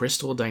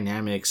Crystal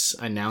Dynamics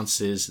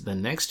announces the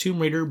next Tomb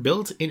Raider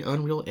built in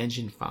Unreal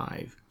Engine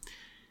 5.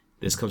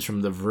 This comes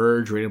from The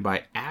Verge, rated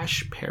by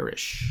Ash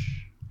Parrish.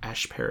 I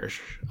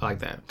like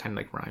that. Kind of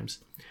like rhymes.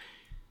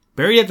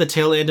 Buried at the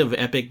tail end of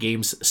Epic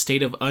Games'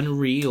 State of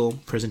Unreal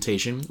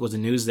presentation was the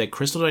news that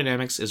Crystal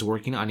Dynamics is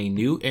working on a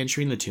new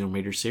entry in the Tomb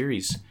Raider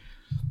series.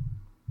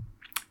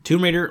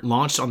 Tomb Raider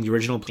launched on the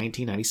original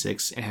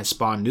 1996 and has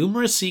spawned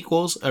numerous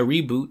sequels, a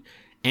reboot,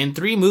 and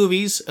 3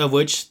 movies, of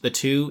which the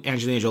 2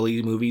 Angelina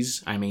Jolie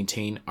movies, I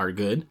maintain, are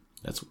good.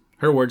 That's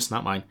her words,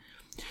 not mine.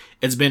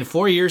 It's been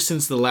 4 years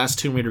since the last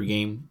Tomb Raider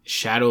game,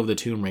 Shadow of the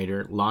Tomb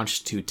Raider,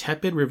 launched to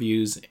tepid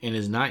reviews and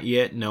is not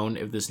yet known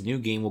if this new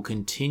game will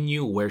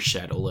continue where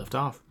Shadow left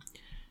off.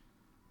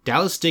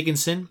 Dallas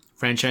Dickinson,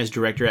 franchise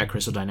director at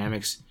Crystal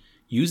Dynamics,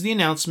 used the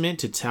announcement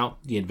to tout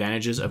the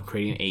advantages of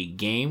creating a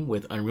game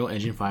with Unreal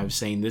Engine 5,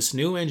 saying this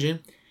new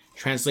engine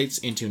translates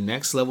into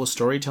next-level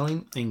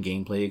storytelling and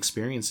gameplay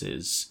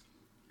experiences.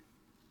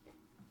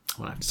 I'm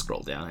going to have to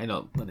scroll down. I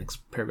know the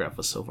next paragraph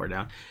was so far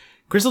down.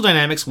 Crystal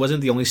Dynamics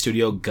wasn't the only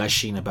studio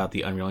gushing about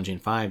the Unreal Engine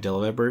 5.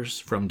 Developers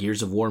from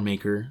Gears of War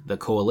maker, The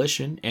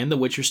Coalition, and The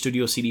Witcher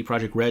studio CD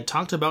Projekt Red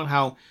talked about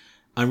how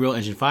Unreal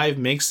Engine 5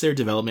 makes their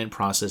development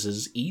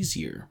processes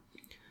easier.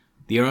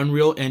 The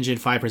Unreal Engine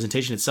 5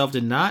 presentation itself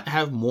did not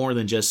have more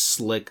than just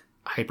slick,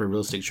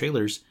 hyper-realistic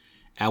trailers.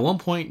 At one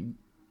point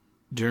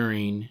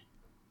during...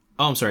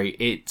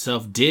 it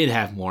itself did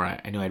have more.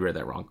 I know I'd read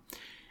that wrong.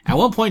 At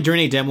one point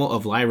during a demo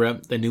of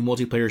Lyra, the new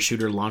multiplayer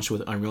shooter launched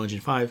with Unreal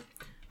Engine 5,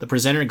 the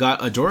presenter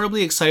got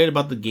adorably excited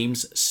about the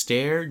game's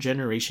stair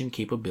generation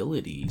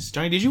capabilities.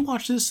 Johnny, did you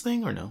watch this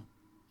thing or no?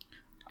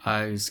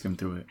 I skimmed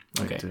through it.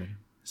 Okay. It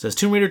says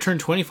Tomb Raider turned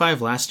 25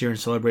 last year and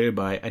celebrated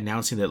by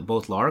announcing that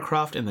both Lara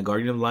Croft and the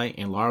Guardian of Light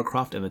and Lara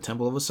Croft and the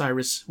Temple of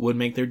Osiris would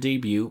make their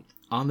debut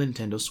on the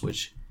Nintendo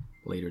Switch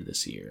later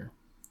this year.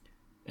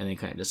 And then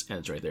kind of just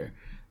ends right there.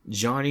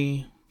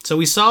 Johnny, so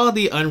we saw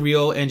the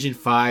Unreal Engine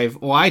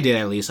 5. Well, I did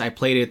at least. I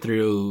played it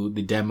through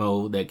the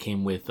demo that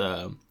came with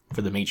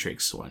for the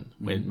Matrix one.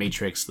 When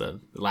Matrix, the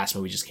last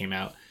movie, just came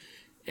out,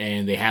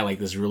 and they had like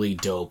this really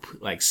dope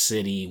like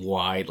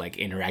city-wide like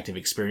interactive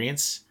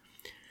experience.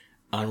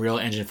 Unreal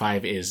Engine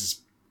 5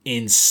 is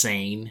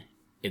insane.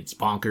 It's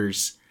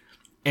bonkers,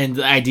 and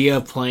the idea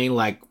of playing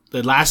like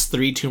the last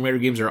 3 Tomb Raider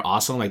games are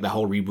awesome. Like the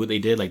whole reboot they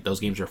did, like those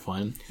games are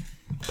fun.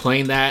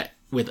 Playing that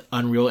with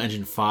Unreal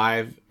Engine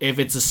 5, if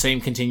it's the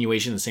same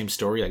continuation, the same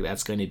story, like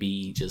that's going to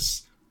be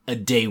just a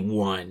day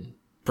one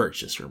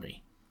purchase for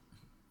me.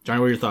 Johnny,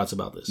 what are your thoughts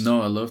about this?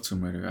 No, I love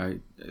Tomb Raider.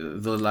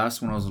 The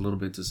last one I was a little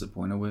bit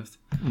disappointed with.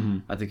 Mm-hmm.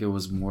 I think it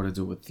was more to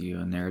do with the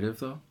narrative,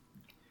 though.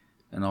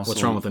 And also,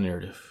 what's wrong with the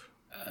narrative?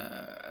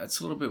 It's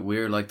a little bit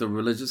weird. Like the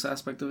religious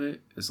aspect of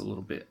it is a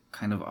little bit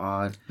kind of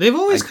odd. They've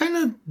always kind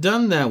of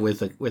done that with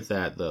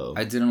that, though.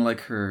 I didn't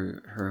like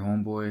her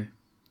homeboy.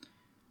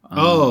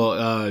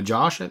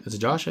 Josh. Is it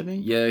Josh? I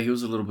think. Yeah, he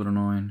was a little bit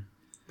annoying.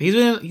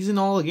 He's in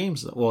all the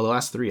games. Well, the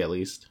last 3 at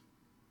least.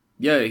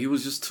 Yeah, he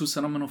was just too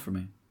sentimental for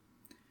me.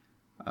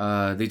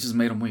 They just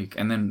made him weak.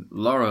 And then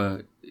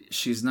Lara,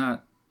 she's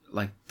not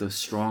like the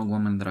strong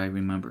woman that I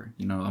remember.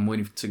 You know, I'm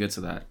waiting to get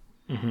to that.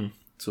 Mm-hmm.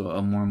 To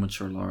a more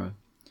mature Lara.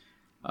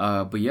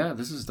 But yeah,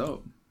 this is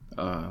dope.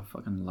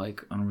 Fucking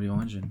like Unreal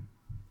Engine.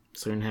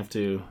 So you're gonna have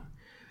to...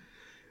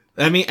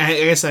 I mean, I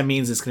guess that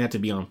means it's gonna have to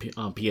be on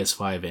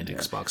PS5 and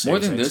Xbox Series. More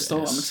than this, though,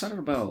 I'm excited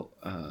about...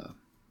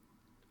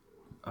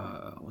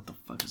 what the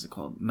fuck is it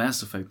called?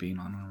 Mass Effect being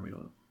on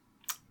Unreal.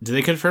 Did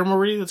they confirm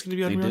already that's gonna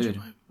be on Unreal Engine? They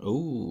did.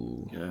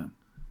 Oh. Yeah.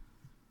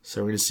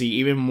 So we're gonna see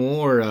even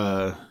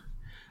more,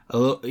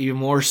 even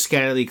more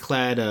scantily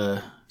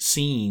clad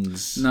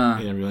scenes in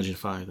Unreal Engine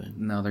 5. Then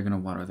no, they're gonna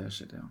water that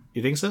shit down.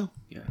 You think so?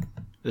 Yeah.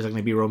 There's like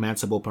gonna be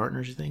romanceable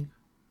partners. You think?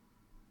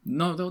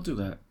 No, they'll do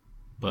that.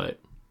 But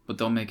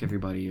they'll make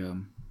everybody.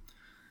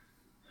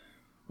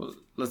 Well,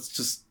 let's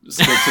just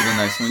skip to the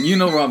next one. You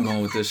know where I'm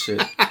going with this shit.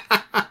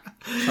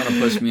 Trying to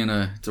push me in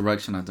a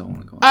direction I don't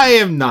want to go in. I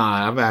am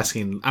not. I'm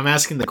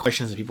asking the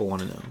questions that people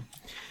want to know.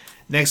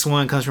 Next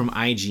one comes from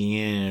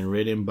IGN,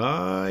 written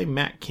by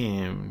Matt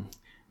Kim.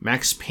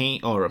 Remedy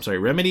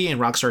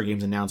and Rockstar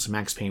Games announced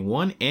Max Payne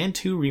 1 and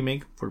 2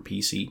 remake for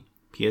PC,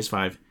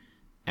 PS5,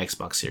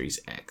 Xbox Series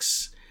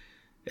X.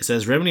 It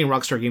says Remedy and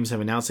Rockstar Games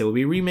have announced they will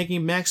be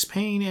remaking Max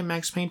Payne and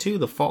Max Payne 2,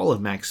 The Fall of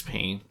Max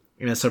Payne.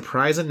 In a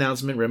surprise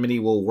announcement, Remedy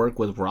will work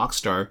with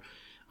Rockstar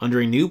under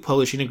a new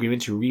publishing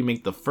agreement to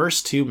remake the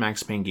first 2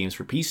 Max Payne games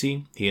for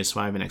PC,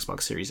 PS5, and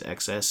Xbox Series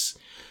XS.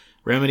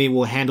 Remedy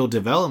will handle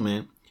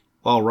development,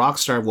 while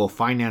Rockstar will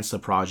finance the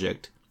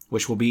project,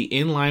 which will be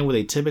in line with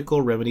a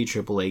typical Remedy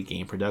AAA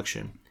game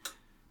production.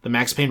 The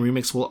Max Payne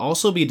remix will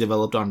also be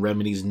developed on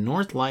Remedy's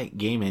Northlight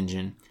game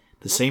engine,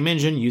 the same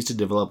engine used to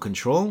develop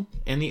Control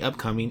and the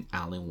upcoming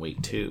Alan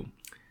Wake 2.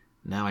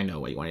 Now I know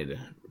why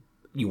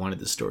you wanted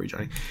this story,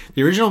 Johnny.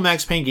 The original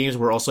Max Payne games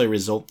were also a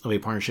result of a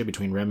partnership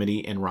between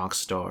Remedy and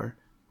Rockstar.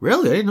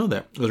 Really? I didn't know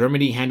that. With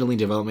Remedy handling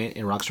development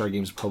and Rockstar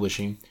Games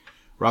publishing,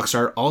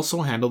 Rockstar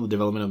also handled the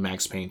development of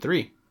Max Payne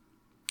 3.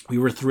 We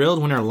were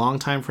thrilled when our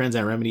longtime friends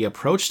at Remedy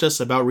approached us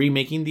about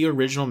remaking the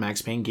original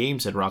Max Payne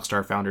games, said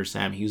Rockstar founder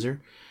Sam Houser.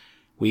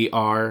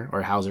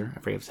 Hauser, I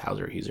forget if it's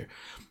Hauser or Houser.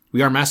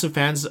 We are massive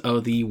fans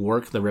of the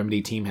work the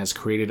Remedy team has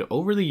created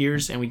over the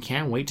years, and we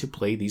can't wait to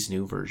play these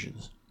new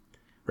versions.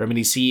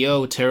 Remedy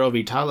CEO Tero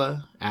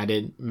Vitala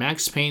added,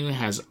 Max Payne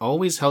has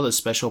always held a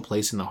special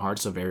place in the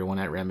hearts of everyone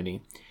at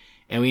Remedy,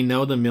 and we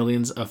know the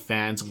millions of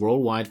fans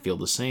worldwide feel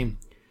the same.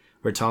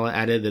 Vitala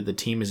added that the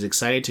team is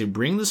excited to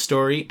bring the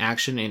story,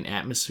 action, and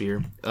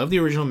atmosphere of the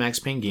original Max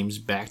Payne games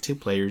back to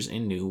players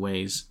in new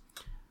ways.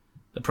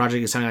 The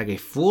project is sounding like a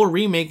full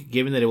remake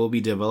given that it will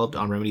be developed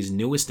on Remedy's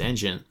newest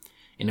engine,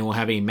 and it will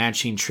have a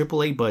matching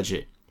AAA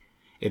budget.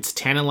 It's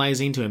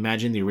tantalizing to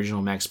imagine the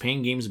original Max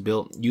Payne games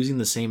built using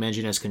the same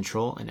engine as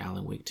Control and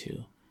Alan Wake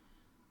 2.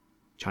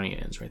 Johnny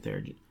ends right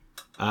there.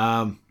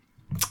 I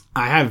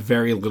have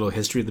very little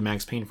history of the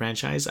Max Payne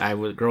franchise.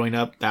 Growing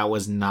up, that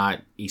was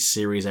not a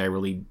series I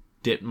really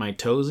dipped my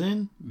toes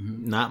in.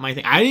 Mm-hmm. Not my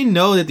thing. I didn't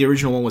know that the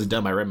original one was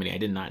done by Remedy. I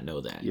did not know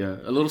that. Yeah,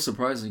 a little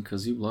surprising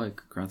because you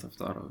like Grand Theft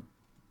Auto.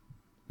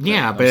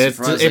 Yeah, but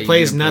it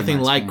plays nothing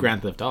like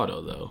Grand Theft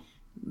Auto, though.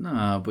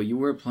 Nah, but you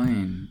were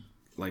playing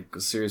like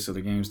a series of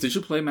the games. Did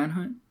you play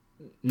Manhunt?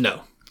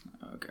 No.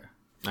 Okay.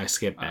 I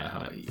skipped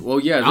Manhunt. Well,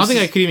 yeah. I don't think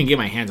I could even get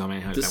my hands on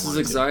Manhunt. This is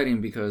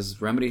exciting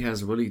because Remedy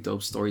has really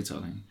dope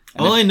storytelling.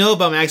 All I know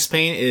about Max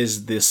Payne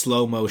is the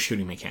slow-mo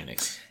shooting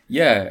mechanics.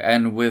 Yeah,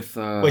 and with...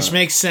 which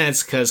makes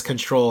sense because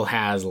Control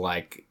has,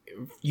 like,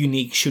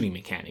 unique shooting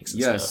mechanics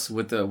and yes, stuff.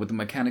 With the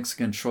mechanics of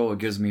Control, it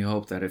gives me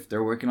hope that if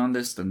they're working on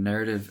this, the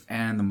narrative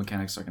and the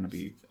mechanics are going to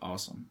be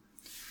awesome.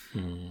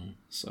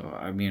 So,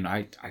 I mean,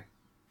 I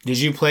Did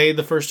you play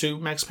the first 2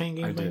 Max Payne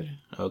games? I did.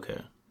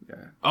 Okay.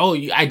 Yeah. Oh,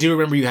 I do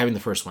remember you having the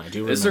first one. I do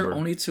remember. Is there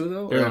only 2,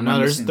 though? No,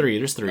 there's 3.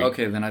 There's 3.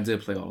 Okay, then I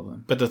did play all of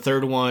them. But the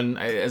third one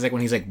is like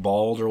when he's like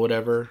bald or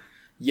whatever.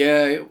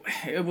 Yeah,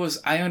 it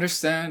was... I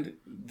understand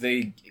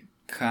they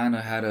kind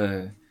of had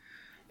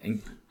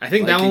I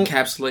think that one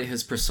encapsulate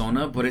his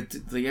persona, but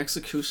the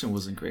execution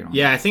wasn't great on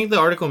I think the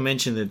article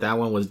mentioned that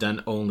one was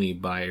done only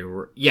by...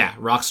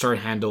 Rockstar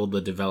handled the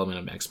development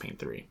of Max Payne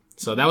 3.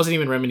 So that wasn't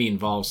even Remedy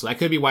involved. So that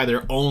could be why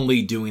they're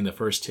only doing the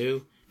first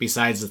 2.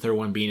 Besides the third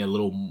one being a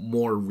little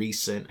more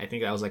recent. I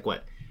think that was like,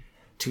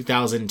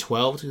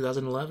 2012,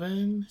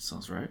 2011?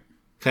 Sounds right.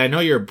 Because I know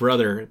your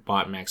brother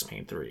bought Max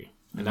Payne 3.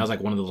 And that was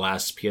like one of the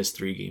last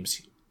PS3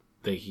 games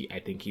that I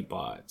think he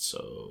bought.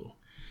 So,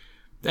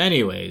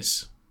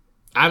 anyways,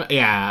 I'm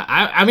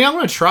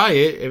gonna try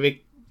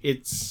it.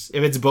 If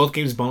it's both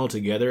games bundled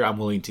together, I'm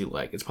willing to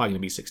it's probably gonna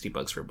be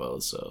 $60 for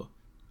both. So,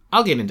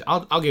 I'll give it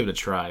a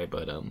try.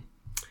 But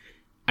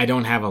I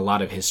don't have a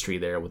lot of history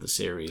there with the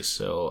series.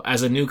 So,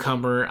 as a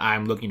newcomer,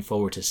 I'm looking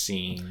forward to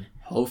seeing.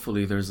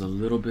 Hopefully, there's a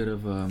little bit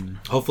of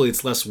Hopefully,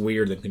 it's less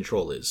weird than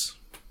Control is.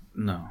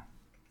 No.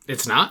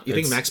 It's not? You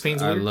think Max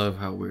Payne's weird? I love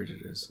how weird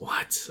it is.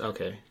 What?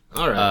 Okay.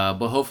 All right.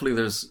 But hopefully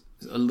there's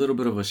a little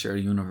bit of a shared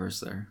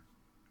universe there.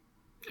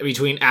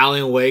 Between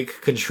Alan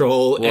Wake,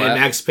 Control, and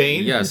Max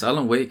Payne? Yes,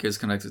 Alan Wake is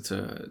connected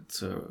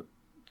to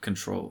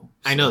Control.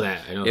 So I know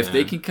that. If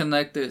they can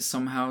connect it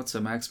somehow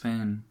to Max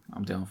Payne,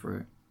 I'm down for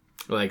it.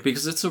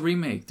 Because it's a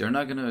remake. They're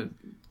not going to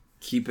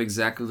keep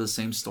exactly the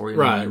same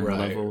storyline and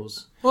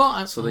levels.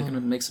 Well, so they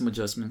can make some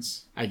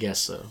adjustments. I guess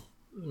so.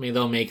 I mean,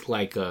 they'll make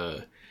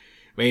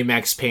maybe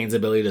Max Payne's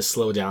ability to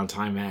slow down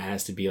time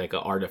has to be like an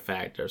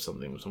artifact or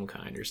something of some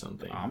kind or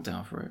something. I'm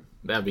down for it.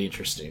 That'd be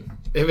interesting.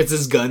 If it's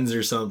his guns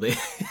or something.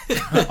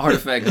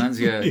 Artifact guns,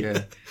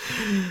 yeah.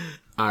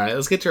 All right,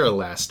 let's get to our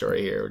last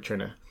story here. We're trying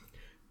to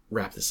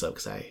wrap this up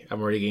because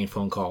I'm already getting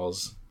phone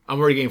calls. I'm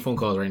already getting phone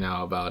calls right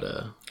now about...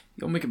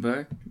 You'll make it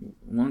back.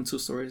 1, 2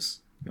 stories.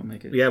 You'll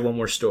make it. We have one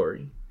more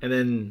story. And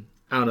then...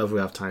 I don't know if we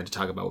have time to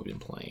talk about what we've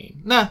been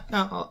playing. No,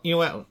 you know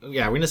what?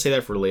 Yeah, we're going to say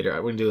that for later.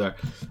 We're going to do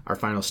our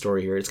final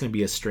story here. It's going to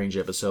be a strange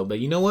episode. But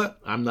you know what?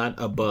 I'm not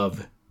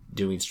above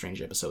doing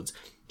strange episodes.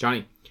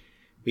 Johnny,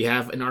 we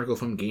have an article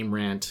from Game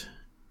Rant.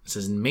 It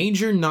says,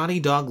 Major Naughty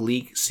Dog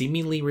leak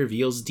seemingly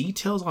reveals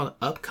details on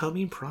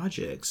upcoming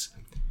projects.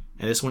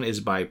 And this one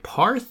is by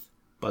Parth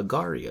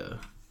Bagaria.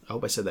 I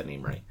hope I said that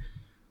name right.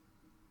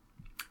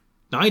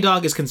 Naughty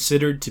Dog is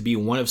considered to be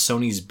one of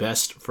Sony's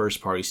best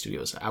first-party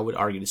studios. I would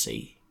argue to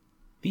say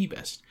the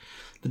best.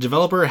 The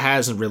developer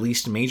has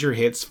released major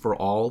hits for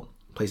all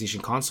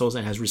PlayStation consoles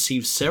and has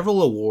received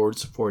several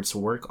awards for its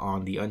work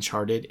on the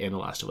Uncharted and The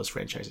Last of Us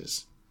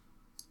franchises.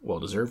 Well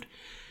deserved.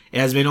 It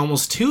has been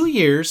almost 2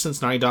 years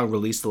since Naughty Dog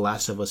released The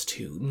Last of Us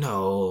 2.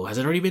 No, has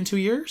it already been 2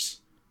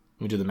 years?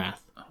 Let me do the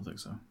math. I don't think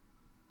so.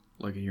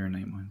 Like a year and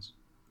 8 months.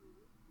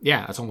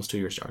 Yeah, that's almost 2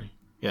 years, Johnny.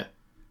 Yeah.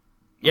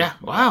 Yeah,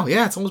 wow,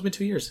 yeah, it's almost been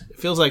 2 years. It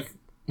feels like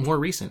more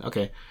recent.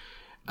 Okay.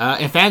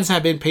 And fans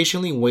have been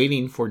patiently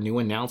waiting for new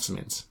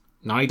announcements.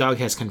 Naughty Dog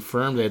has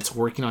confirmed that it's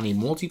working on a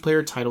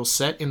multiplayer title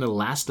set in the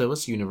Last of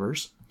Us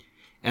universe.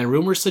 And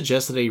rumors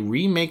suggest that a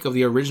remake of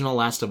the original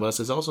Last of Us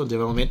is also in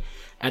development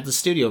at the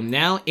studio.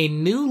 Now, a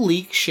new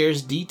leak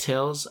shares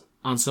details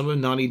on some of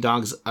Naughty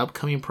Dog's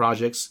upcoming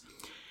projects.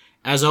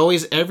 As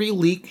always, every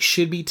leak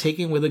should be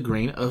taken with a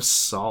grain of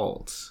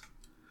salt.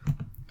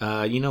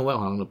 You know what?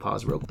 I'm going to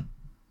pause real quick.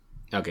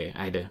 Okay,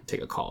 I had to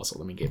take a call, so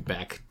let me get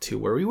back to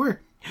where we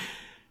were.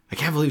 I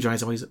can't believe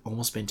Johnny's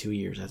almost been 2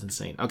 years. That's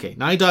insane. Okay,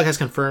 Naughty Dog has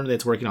confirmed that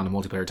it's working on a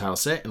multiplayer title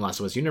set in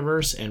Last of Us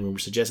universe, and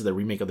rumors suggest that the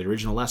remake of the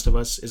original Last of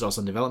Us is also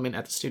in development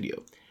at the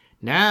studio.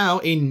 Now,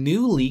 a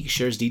new leak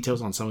shares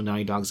details on some of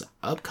Naughty Dog's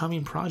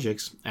upcoming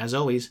projects. As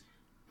always,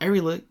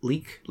 every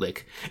leak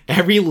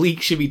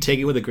should be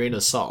taken with a grain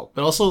of salt.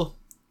 But also,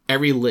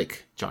 every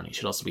lick, Johnny,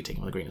 should also be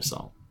taken with a grain of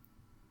salt.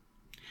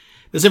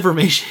 This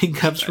information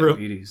comes from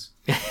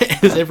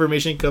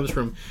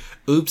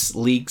Oops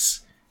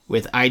Leaks,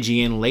 with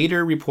IGN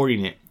later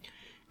reporting it.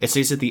 It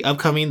states that the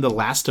upcoming The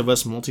Last of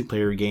Us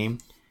multiplayer game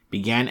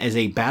began as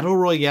a battle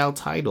royale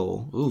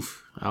title.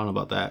 Oof, I don't know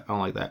about that. I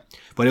don't like that.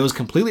 But it was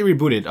completely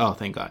rebooted. Oh,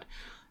 thank God.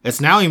 It's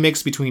now a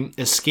mix between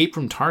Escape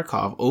from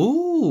Tarkov.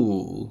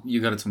 Ooh.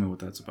 You gotta tell me what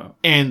that's about.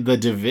 And The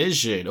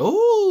Division.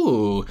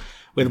 Ooh.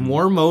 With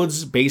more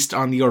modes based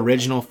on the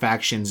original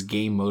faction's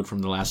game mode from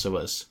The Last of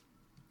Us.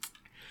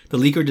 The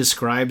leaker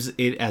describes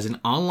it as an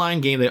online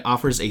game that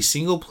offers a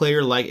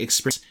single-player-like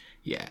experience.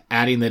 Yeah,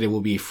 adding that it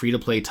will be a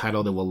free-to-play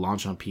title that will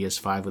launch on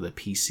PS5 with a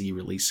PC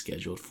release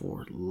scheduled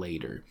for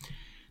later.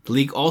 The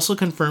leak also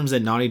confirms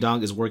that Naughty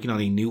Dog is working on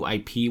a new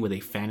IP with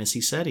a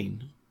fantasy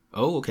setting.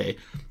 Oh, okay.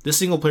 This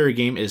single-player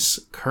game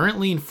is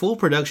currently in full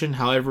production.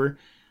 However,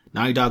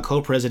 Naughty Dog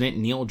co-president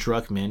Neil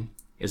Druckmann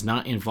is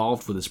not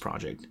involved with this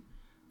project.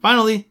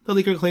 Finally, the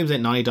leaker claims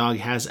that Naughty Dog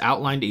has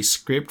outlined a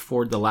script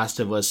for The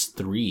Last of Us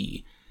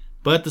 3,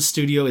 but the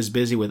studio is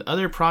busy with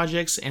other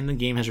projects and the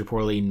game has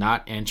reportedly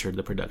not entered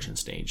the production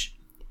stage.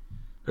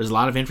 There's a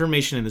lot of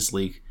information in this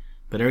leak,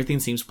 but everything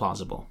seems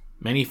plausible.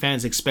 Many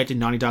fans expected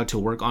Naughty Dog to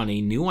work on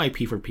a new IP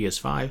for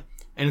PS5,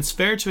 and it's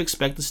fair to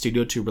expect the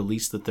studio to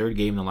release the third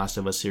game in the Last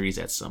of Us series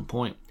at some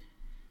point.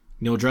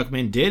 Neil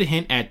Druckmann did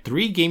hint at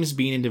 3 games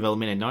being in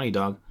development at Naughty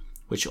Dog,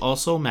 which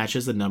also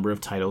matches the number of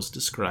titles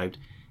described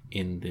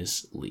in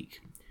this leak.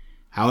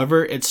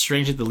 However, it's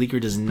strange that the leaker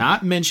does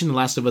not mention the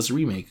Last of Us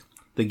remake.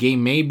 The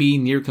game may be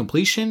near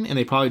completion, and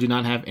they probably do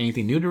not have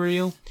anything new to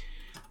reveal.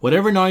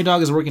 Whatever Naughty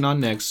Dog is working on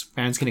next,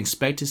 fans can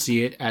expect to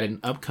see it at an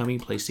upcoming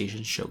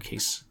PlayStation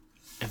Showcase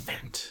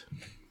event.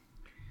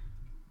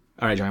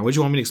 Alright, Johnny, what do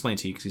you want me to explain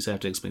to you? Because you said I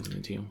have to explain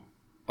something to you.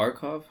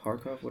 Harkov,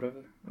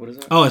 whatever. What is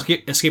that? Oh,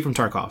 Escape from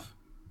Tarkov.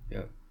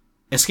 Yeah.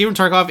 Escape from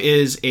Tarkov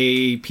is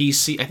a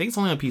PC... I think it's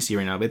only on PC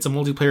right now, but it's a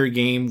multiplayer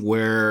game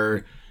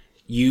where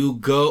you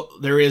go...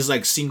 There is,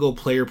 like,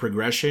 single-player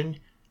progression.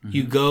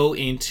 You go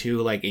into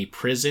like a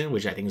prison,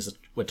 which I think is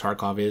what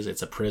Tarkov is.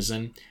 It's a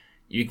prison.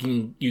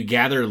 You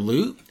gather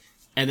loot,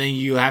 and then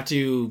you have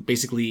to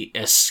basically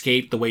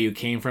escape the way you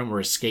came from or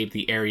escape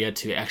the area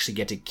to actually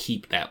get to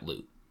keep that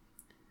loot.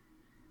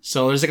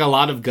 So there's like a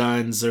lot of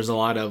guns, there's a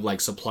lot of like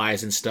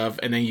supplies and stuff,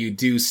 and then you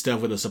do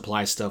stuff with the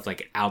supply stuff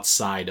like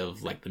outside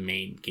of like the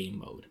main game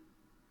mode.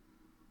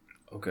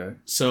 Okay.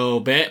 So,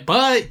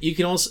 but you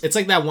can also, it's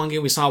like that one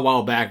game we saw a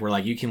while back where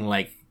like you can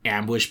like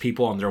ambush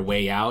people on their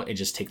way out and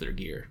just take their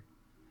gear.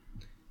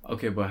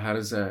 Okay, but how do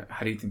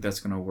you think that's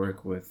going to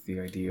work with the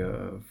idea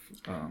of...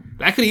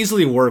 That could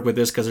easily work with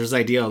this because there's the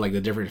idea of like the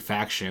different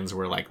factions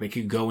where like they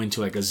could go into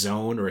like a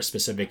zone or a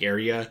specific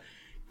area,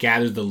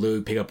 gather the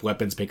loot, pick up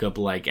weapons, pick up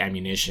like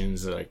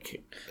ammunitions.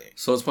 Like,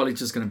 so it's probably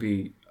just going to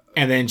be...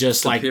 And then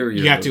just like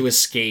you have to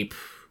escape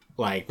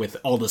like with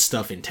all the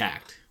stuff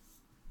intact.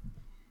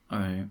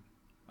 Alright.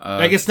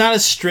 Like, it's not a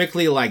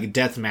strictly, like,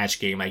 deathmatch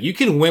game. Like, you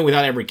can win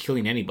without ever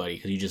killing anybody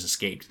because you just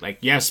escaped. Like,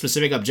 you have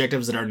specific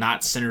objectives that are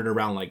not centered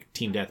around, like,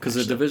 team deathmatch. Because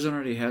the Division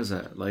already has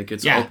that. Like,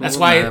 it's open that's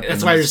why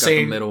they're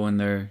saying... the middle in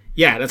there.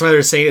 Yeah, that's why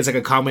they're saying it's, like,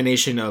 a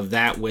combination of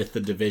that with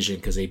the Division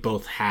because they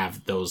both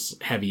have those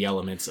heavy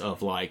elements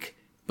of, like,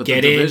 but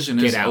get the in, Division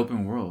get is out.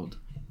 Open world.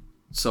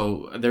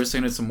 So, they're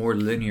saying it's a more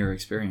linear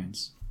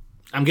experience.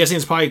 I'm guessing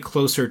it's probably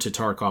closer to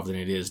Tarkov than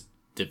it is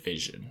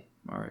Division.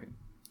 Alright.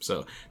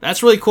 So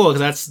that's really cool because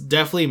that's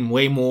definitely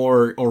way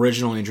more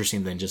original and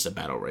interesting than just a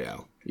battle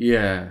royale.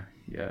 Yeah.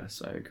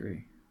 Yes, I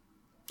agree.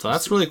 So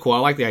that's really cool. I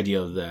like the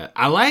idea of that.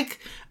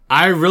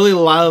 I really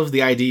love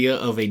the idea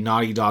of a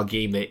Naughty Dog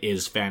game that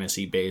is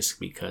fantasy based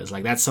because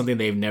like that's something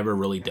they've never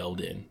really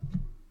delved in.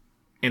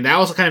 And that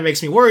also kind of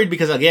makes me worried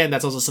because again,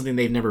 that's also something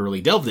they've never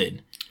really delved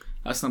in.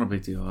 That's not a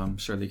big deal. I'm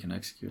sure they can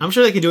execute. I'm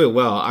sure they can do it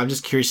well. I'm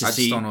just curious to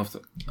see. I just don't know if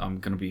I'm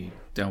going to be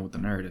down with the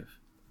narrative.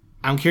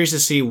 I'm curious to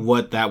see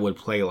what that would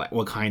play like.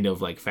 What kind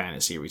of like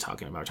fantasy are we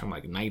talking about? We're talking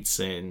like knights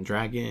and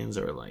dragons,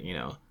 or like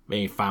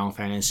maybe Final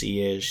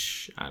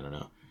Fantasy-ish. I don't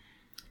know.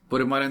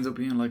 But it might end up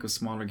being like a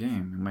smaller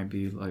game. It might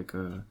be like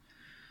a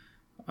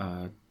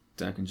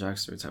Jack and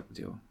Jackster type of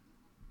deal.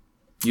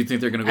 You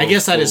think they're gonna go? I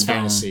guess that is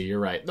fantasy. You're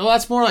right. No,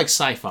 that's more like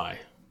sci-fi.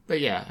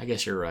 But yeah, I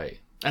guess you're right.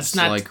 That's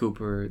not like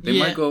Cooper. They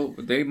might go.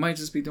 They might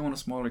just be doing a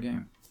smaller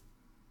game.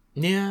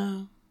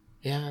 Yeah,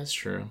 that's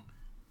true.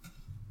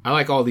 I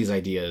like all these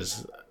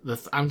ideas.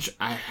 I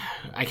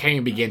can't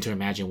even begin to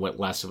imagine what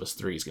Last of Us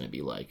 3 is going to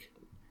be like.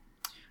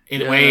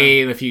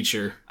 Way in the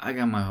future. I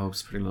got my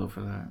hopes pretty low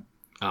for that.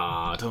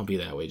 Don't be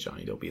that way,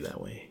 Johnny. Don't be that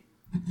way.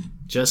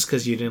 Just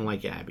because you didn't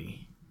like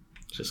Abby.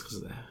 Just because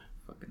of that.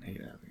 Fucking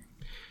hate Abby.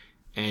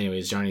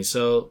 Anyways, Johnny,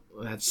 so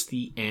that's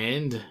the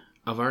end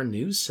of our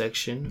news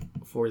section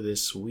for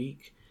this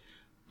week.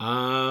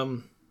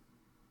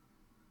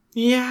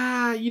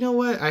 Yeah, you know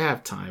what? I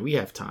have time. We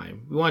have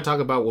time. We want to talk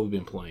about what we've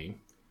been playing.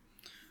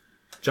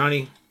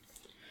 Johnny,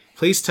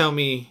 please tell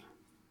me,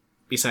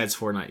 besides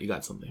Fortnite, you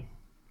got something.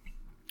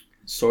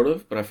 Sort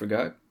of, but I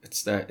forgot.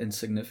 It's that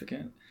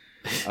insignificant.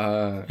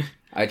 I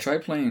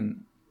tried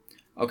playing...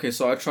 Okay,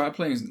 so I tried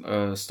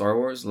playing Star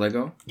Wars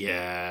Lego.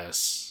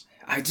 Yes.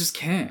 I just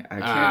can't. I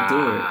can't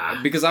do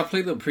it. Because I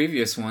played the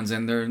previous ones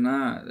and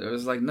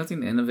there's like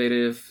nothing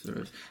innovative.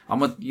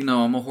 I'm a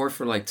whore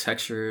for like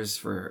textures,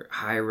 for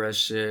high res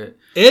shit.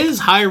 It is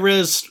high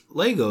res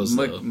Legos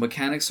though.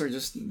 Mechanics are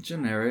just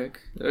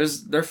generic.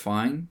 They're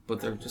fine, but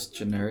they're just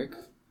generic.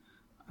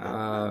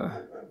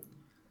 I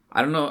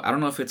don't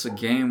know if it's a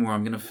game where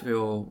I'm gonna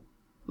feel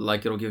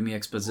like it'll give me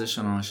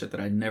exposition on shit that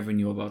I never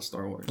knew about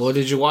Star Wars. Well,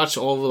 did you watch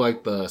all of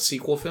like the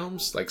sequel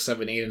films, like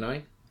 7, 8, and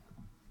 9?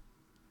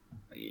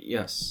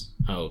 Yes.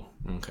 Oh,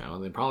 okay. Well,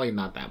 then probably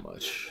not that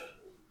much.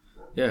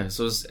 Yeah,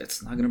 so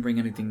it's not gonna bring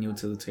anything new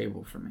to the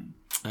table for me.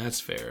 That's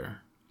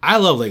fair. I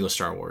love Lego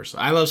Star Wars.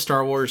 I love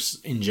Star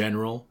Wars in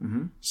general.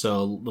 Mm-hmm.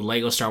 So the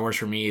Lego Star Wars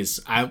for me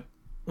is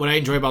what I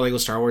enjoy about Lego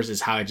Star Wars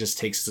is how it just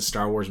takes the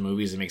Star Wars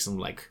movies and makes them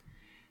like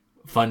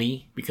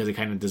funny, because it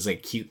kind of does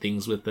like cute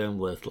things with them.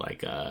 With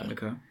like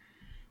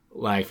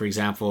like for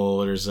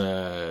example, there's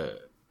a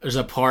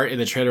part in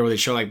the trailer where they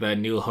show like the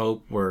New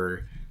Hope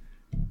where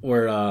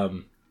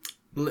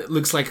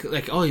looks like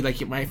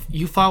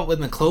you fought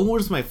in the Clone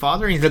Wars with my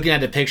father, and he's looking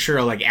at the picture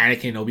of like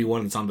Anakin and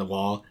Obi-Wan that's on the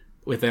wall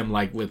with them,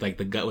 like with like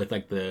the gut with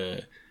like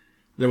the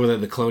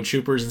clone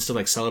troopers and stuff,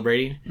 like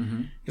celebrating.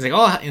 Mm-hmm. He's like,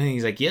 oh, and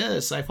he's like,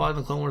 yes, I fought in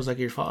the Clone Wars like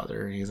your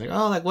father. And he's like,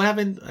 oh, like what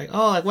happened? Like,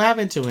 oh, like what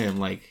happened to him?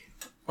 Like,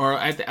 or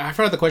I forgot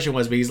what the question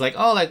was, but he's like, he's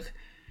like,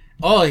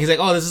 oh,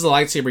 this is a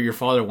lightsaber your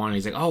father wanted.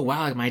 He's like, oh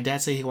wow, like my dad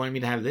said he wanted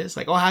me to have this.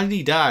 Like, oh, how did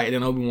he die? And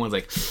then Obi-Wan's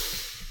like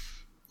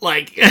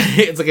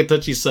it's like a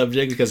touchy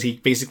subject because he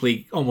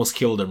basically almost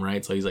killed him,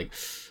 right? So he's like,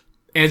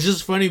 and it's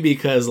just funny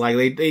because like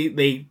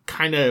they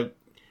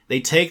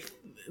take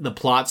the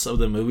plots of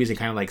the movies and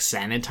kind of like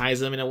sanitize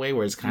them in a way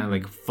where it's kind of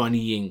like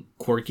funny and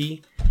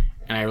quirky,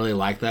 and I really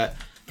like that.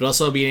 But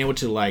also being able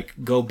to like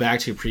go back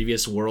to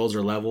previous worlds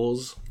or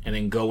levels and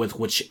then go with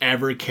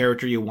whichever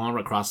character you want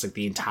across like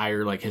the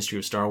entire like history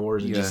of Star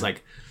Wars, and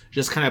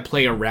just kind of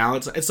play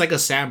around. It's like a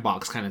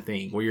sandbox kind of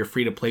thing where you're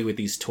free to play with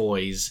these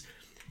toys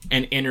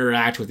and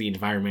interact with the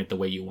environment the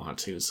way you want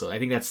to. So I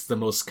think that's the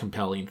most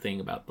compelling thing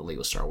about the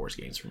Lego Star Wars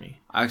games for me.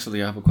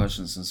 Actually, I have a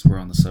question since we're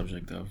on the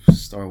subject of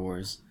Star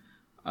Wars.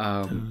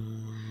 So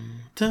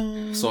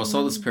I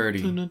saw this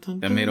parody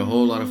that made a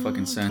whole lot of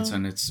fucking sense,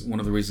 and it's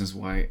one of the reasons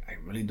why I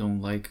really don't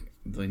like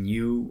the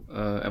new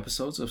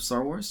episodes of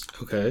Star Wars.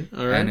 Okay,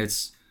 all right. And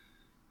it's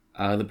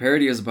the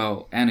parody is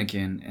about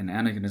Anakin, and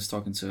Anakin is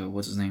talking to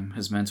what's his name,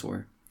 his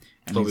mentor,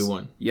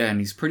 Obi-Wan. Yeah,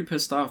 and he's pretty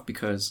pissed off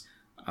because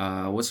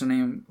what's her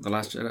name, the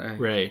Last Jedi,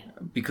 Rey,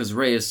 because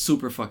Rey is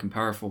super fucking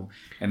powerful,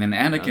 and then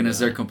Anakin is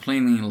there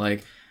complaining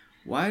like,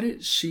 why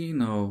did she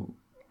know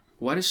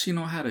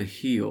how to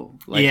heal?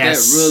 Like, that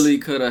really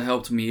could have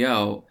helped me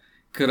out.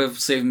 Could have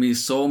saved me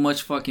so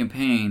much fucking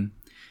pain.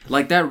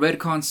 Like, that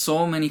retcons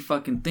so many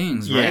fucking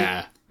things, right?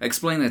 Yeah.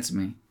 Explain that to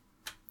me.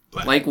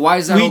 Like, why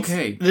is that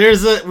okay?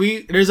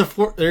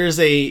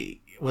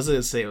 What's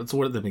it say? What's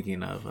what are they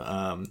thinking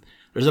of?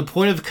 There's a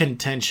point of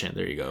contention.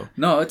 There you go.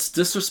 No, it's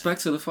disrespect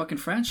to the fucking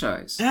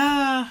franchise.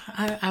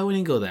 I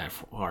wouldn't go that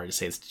far to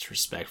say it's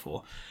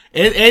disrespectful.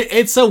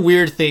 It's a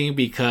weird thing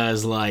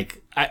because,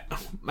 like,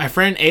 my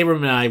friend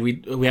Abram and I,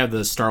 we have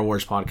the Star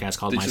Wars podcast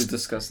called. Did you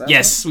discuss that?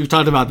 Yes, we've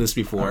talked about this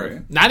before.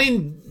 Right. Not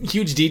in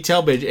huge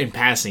detail, but in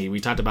passing. We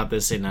talked about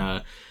this in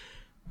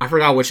I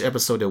forgot which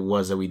episode it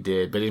was that we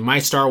did, but in my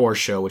Star Wars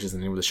show, which is the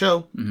name of the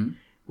show,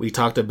 we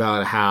talked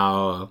about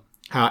how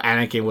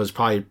Anakin was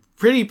probably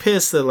pretty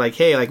pissed that, like,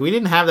 hey, like, we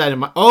didn't have that in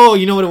my... Oh,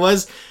 you know what it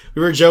was?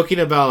 We were joking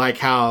about, like,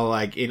 how,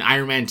 like, in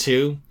Iron Man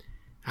 2,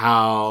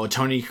 how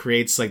Tony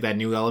creates, like, that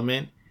new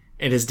element,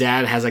 and his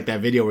dad has, like, that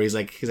video where he's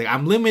like,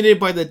 I'm limited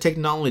by the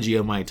technology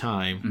of my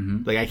time.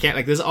 Mm-hmm. Like, I can't,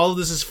 like, this, all of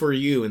this is for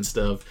you and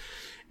stuff.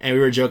 And we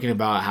were joking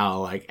about how,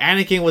 like,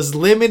 Anakin was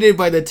limited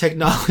by the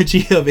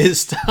technology of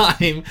his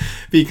time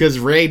because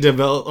Rey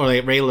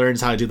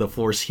learns how to do the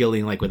Force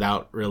healing, like,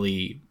 without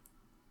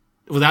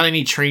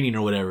any training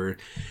or whatever.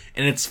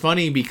 And it's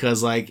funny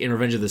because, like, in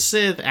Revenge of the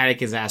Sith,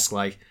 Anakin's asked,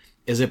 like,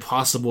 is it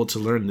possible to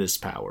learn this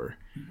power?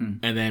 Mm-hmm.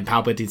 And then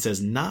Palpatine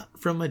says, not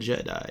from a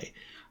Jedi.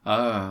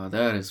 Ah,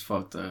 that is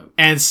fucked up.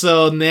 And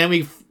so then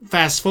we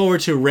fast forward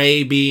to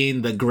Rey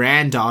being the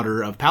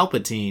granddaughter of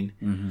Palpatine.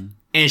 Mm-hmm.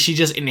 And she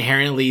just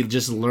inherently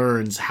just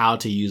learns how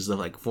to use the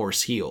like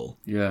Force heal.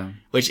 Yeah.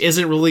 Which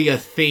isn't really a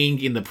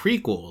thing in the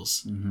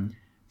prequels. Mm-hmm.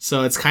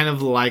 So it's kind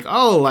of like,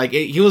 oh, like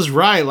he was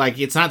right. Like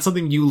it's not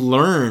something you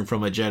learn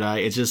from a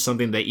Jedi. It's just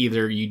something that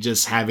either you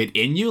just have it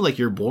in you, like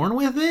you're born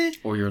with it,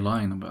 or you're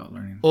lying about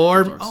learning.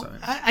 Or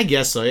I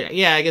guess so.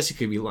 Yeah, I guess he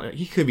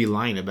could be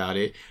lying about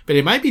it. But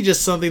it might be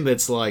just something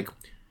that's like,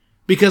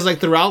 because like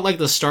throughout like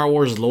the Star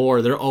Wars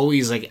lore, they're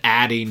always like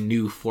adding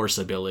new Force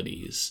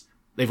abilities.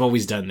 They've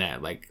always done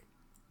that. Like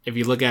if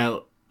you look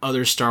at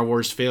other Star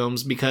Wars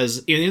films, because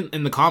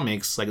in the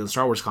comics, like in the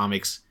Star Wars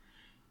comics.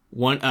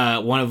 One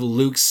of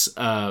Luke's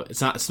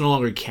it's no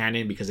longer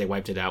canon because they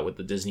wiped it out with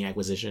the Disney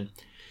acquisition.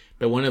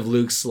 But one of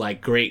Luke's like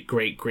great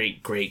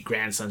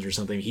grandsons or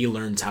something, he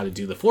learns how to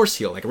do the Force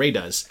heal like Rey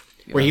does,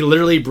 where he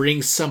literally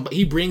brings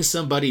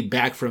somebody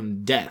back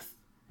from death.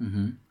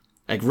 Mm-hmm.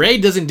 Like Rey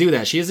doesn't do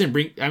that. She doesn't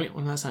bring. I mean,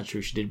 well, that's not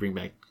true. She did bring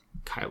back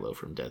Kylo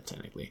from death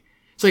technically.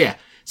 So yeah,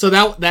 so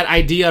that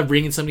idea of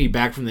bringing somebody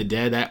back from the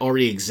dead that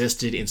already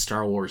existed in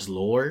Star Wars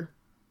lore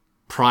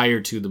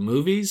prior to the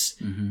movies.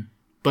 Mm-hmm.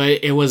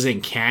 But it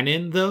wasn't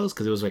canon, though,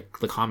 because it was, like,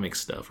 the comic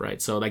stuff,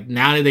 right? So, like,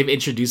 now that they've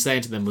introduced that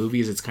into the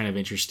movies, it's kind of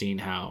interesting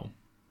how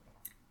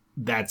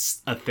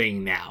that's a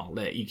thing now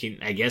that you can,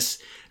 I guess.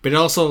 But it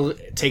also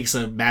takes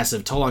a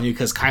massive toll on you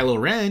because Kylo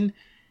Ren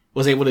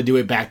was able to do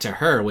it back to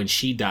her when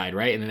she died,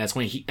 right? And then that's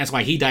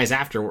why he dies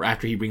after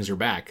he brings her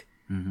back.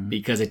 Mm-hmm.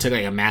 Because it took,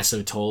 like, a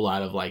massive toll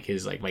out of, like,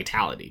 his, like,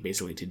 vitality,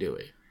 basically, to do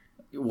it.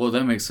 Well,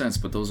 that makes sense,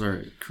 but those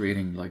are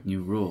creating, like,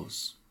 new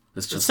rules.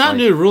 It's not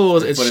new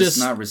rules. It's just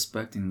not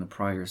respecting the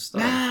prior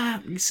stuff. Nah,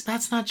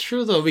 that's not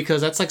true though,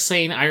 because that's like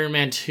saying Iron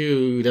Man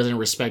 2 doesn't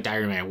respect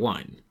Iron Man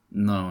 1.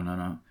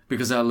 No,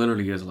 because that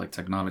literally is like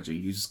technology.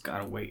 You just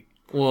gotta wait.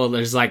 Well,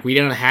 there's like we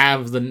don't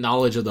have the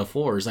knowledge of the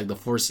Force. Like the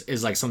Force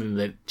is like something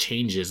that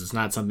changes. It's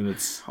not something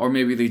that's. Or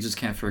maybe they just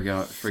can't figure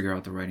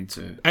out the writing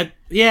to.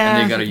 Yeah,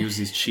 and they gotta use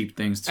these cheap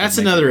things. That's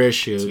another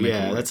issue.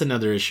 Yeah, that's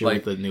another issue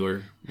with the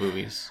newer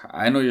movies.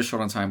 I know you're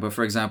short on time, but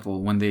for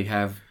example, when they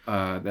have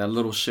that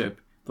little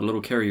ship. The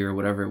little carrier or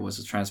whatever it was,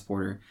 a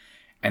transporter.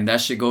 And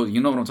that shit goes, you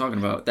know what I'm talking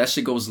about. That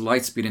shit goes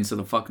light speed into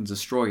the fucking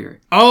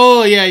destroyer.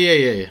 Oh,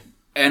 yeah.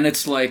 And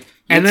it's like...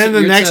 And then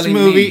the next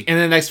movie,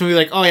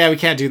 like, oh yeah, we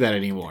can't do that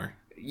anymore.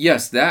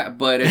 Yes, that,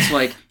 but it's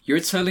like,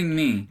 you're telling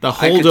me... the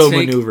Holdo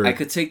maneuver. I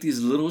could take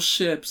these little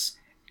ships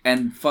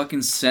and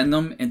fucking send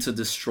them into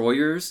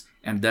destroyers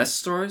and Death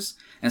Stars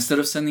instead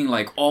of sending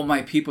like all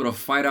my people to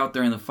fight out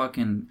there in the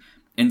fucking...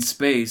 in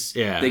space,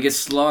 they get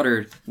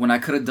slaughtered when I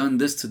could have done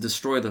this to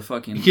destroy the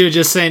fucking... You could have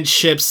just sent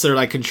ships that are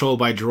like controlled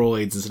by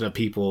droids instead of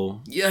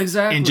people. Yeah,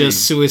 exactly. And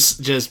just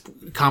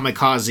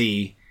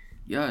kamikaze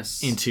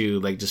yes.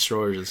 into like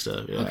destroyers and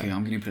stuff. Yeah. Okay,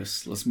 I'm getting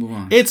pissed. Let's move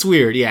on. It's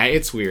weird. Yeah,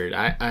 it's weird.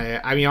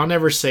 I mean, I'll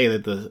never say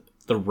that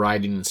the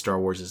writing in Star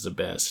Wars is the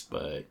best,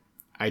 but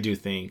I do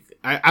think...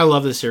 I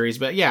love the series,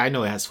 but yeah, I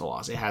know it has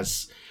flaws. It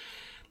has...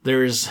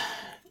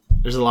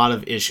 There's a lot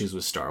of issues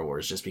with Star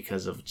Wars just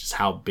because of just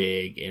how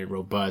big and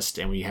robust,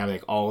 and when you have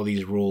like all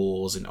these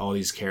rules and all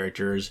these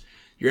characters,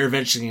 you're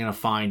eventually going to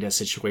find a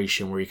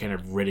situation where you kind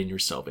of ridden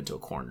yourself into a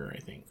corner, I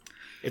think.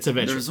 It's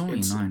eventually... There's only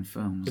 9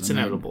 films. It's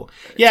inevitable.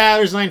 Yeah,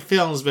 there's 9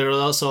 films, but there's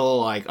also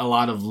like a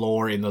lot of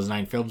lore in those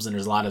 9 films, and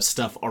there's a lot of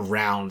stuff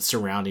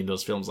surrounding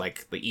those films,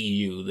 like the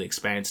EU, the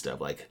expanded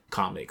stuff, like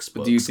comics,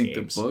 books, But do you think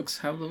games. The books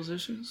have those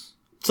issues?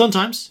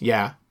 Sometimes,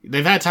 yeah.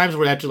 They've had times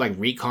where they have to like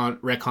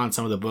retcon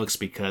some of the books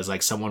because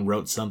like someone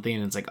wrote something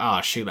and it's like, oh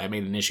shoot, I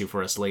made an issue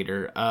for us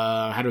later.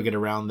 How do we get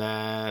around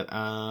that?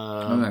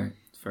 Alright,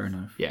 fair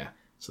enough. Yeah,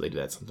 so they do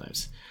that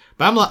sometimes.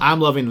 But I'm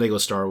loving Lego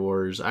Star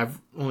Wars. I've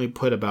only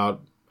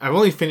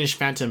finished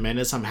Phantom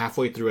Menace. I'm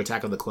halfway through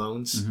Attack of the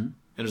Clones, and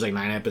there's like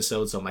 9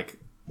 episodes, so I'm like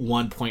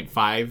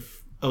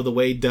 1.5 of the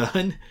way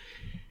done.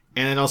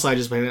 And then also I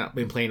just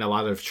been playing a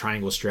lot of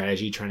Triangle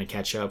Strategy, trying to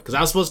catch up. Because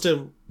I was supposed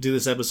to do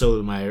this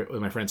episode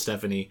with my friend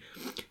Stephanie,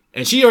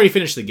 and she already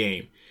finished the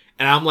game.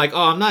 And I'm like,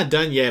 oh, I'm not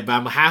done yet,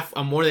 but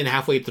I'm more than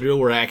halfway through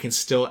where I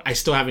still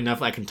have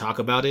enough I can talk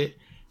about it.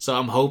 So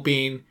I'm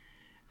hoping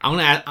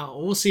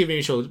we'll see if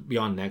maybe she'll be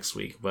on next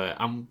week, but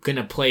I'm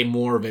gonna play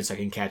more of it so I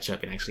can catch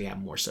up and actually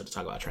have more stuff to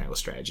talk about Triangle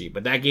Strategy.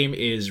 But that game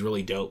is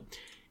really dope.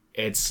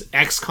 It's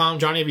XCOM,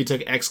 Johnny. If you took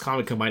XCOM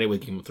and combined it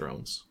with Game of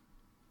Thrones.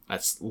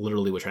 That's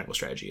literally what Triangle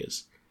Strategy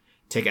is.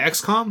 Take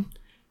XCOM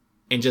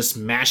and just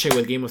mash it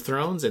with Game of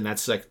Thrones, and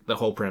that's like the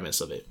whole premise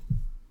of it.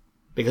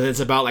 Because it's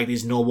about like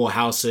these noble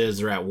houses,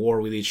 they're at war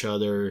with each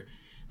other,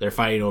 they're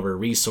fighting over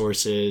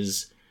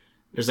resources.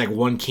 There's like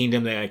one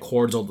kingdom that like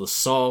hoards all the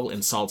salt,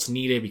 and salt's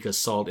needed because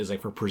salt is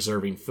like for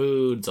preserving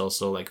food. It's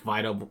also like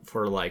vital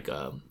for like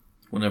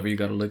whenever you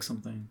gotta lick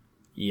something.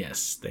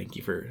 Yes, thank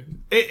you for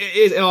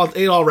it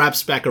all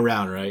wraps back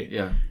around, right?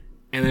 Yeah.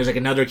 And there's like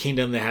another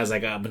kingdom that has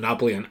like a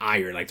monopoly on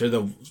iron. Like they're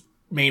the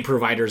main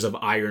providers of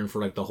iron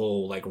for like the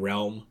whole like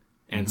realm.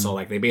 And so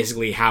like they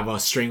basically have a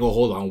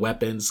stranglehold on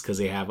weapons because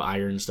they have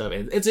iron and stuff.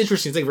 And it's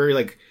interesting. It's like very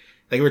like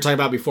we were talking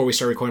about before we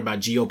started recording about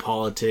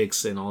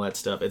geopolitics and all that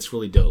stuff. It's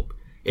really dope.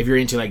 If you're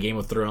into like Game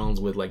of Thrones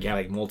with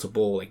like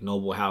multiple like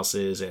noble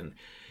houses and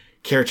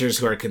characters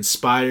who are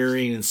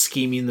conspiring and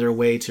scheming their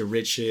way to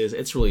riches,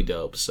 it's really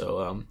dope.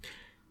 So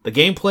the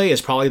gameplay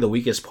is probably the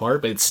weakest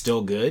part, but it's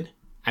still good.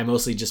 I'm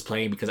mostly just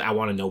playing because I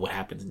want to know what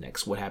happens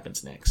next.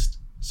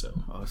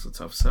 So it's a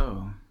tough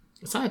sell.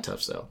 It's not a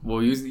tough sell. Well,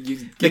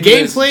 the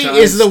gameplay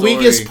is the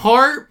weakest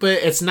part, but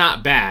it's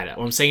not bad.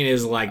 What I'm saying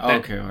is like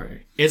that. Okay, all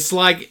right. It's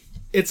like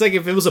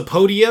if it was a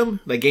podium,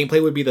 the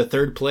gameplay would be the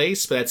third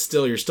place, but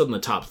you're still in the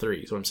top 3.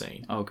 Is what I'm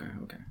saying. Okay.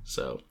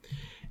 So,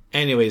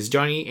 anyways,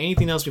 Johnny,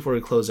 anything else before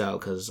we close out?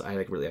 Because I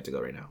really have to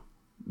go right now.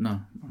 No.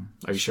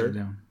 Are you sure?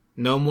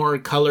 No more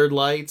colored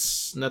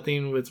lights.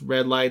 Nothing with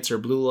red lights or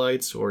blue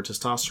lights or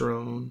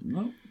testosterone.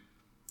 No.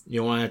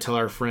 You want to tell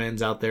our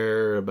friends out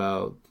there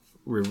about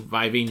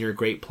reviving your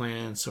great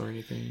plants or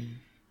anything?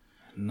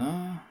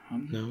 No,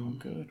 I'm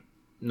good.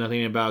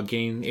 Nothing about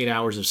getting 8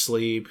 hours of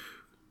sleep.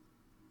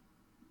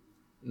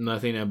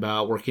 Nothing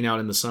about working out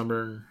in the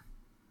summer.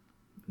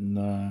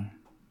 No.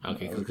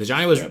 Okay, because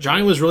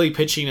Johnny was really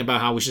pitching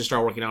about how we should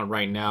start working out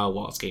right now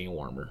while it's getting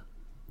warmer.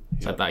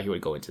 So I thought he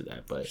would go into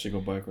that, but should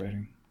go bike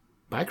riding.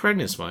 Bike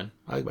riding is fun.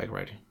 I like bike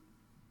riding.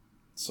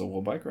 So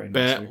we'll bike ride.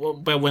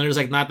 But when there's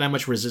like not that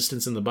much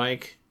resistance in the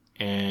bike,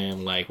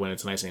 and like when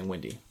it's nice and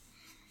windy.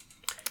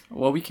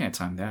 Well, we can't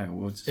time that.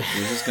 We're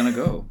just gonna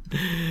go.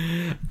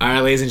 All right,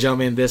 ladies and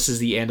gentlemen, this is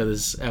the end of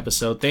this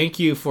episode. Thank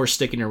you for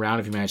sticking around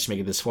if you managed to make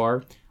it this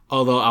far.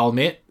 Although I'll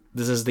admit,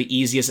 this is the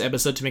easiest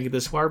episode to make it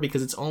this far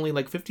because it's only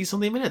like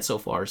 50-something minutes so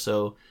far.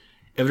 So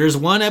if there's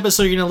one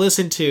episode you're going to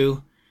listen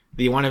to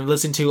that you want to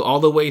listen to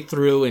all the way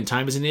through and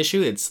time is an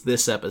issue, it's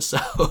this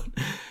episode.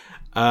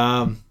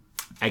 I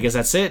guess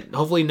that's it.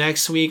 Hopefully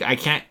next week, I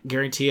can't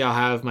guarantee I'll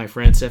have my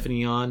friend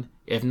Stephanie on.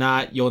 If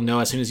not, you'll know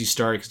as soon as you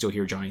start because you'll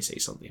hear Johnny say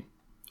something.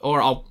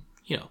 Or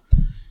you'll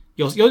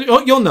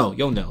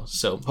know.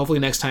 So hopefully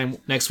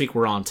next week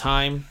we're on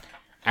time.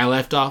 I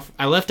left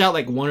out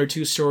like 1 or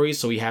 2 stories,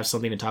 so we have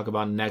something to talk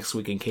about next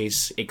week in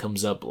case it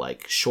comes up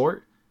like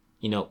short,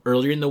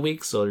 earlier in the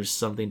week. So there's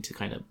something to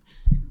kind of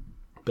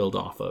build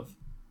off of.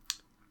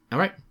 All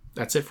right,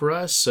 that's it for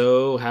us.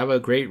 So have a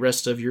great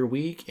rest of your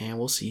week, and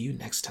we'll see you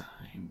next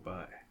time.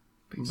 Bye.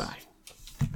 Peace. Bye.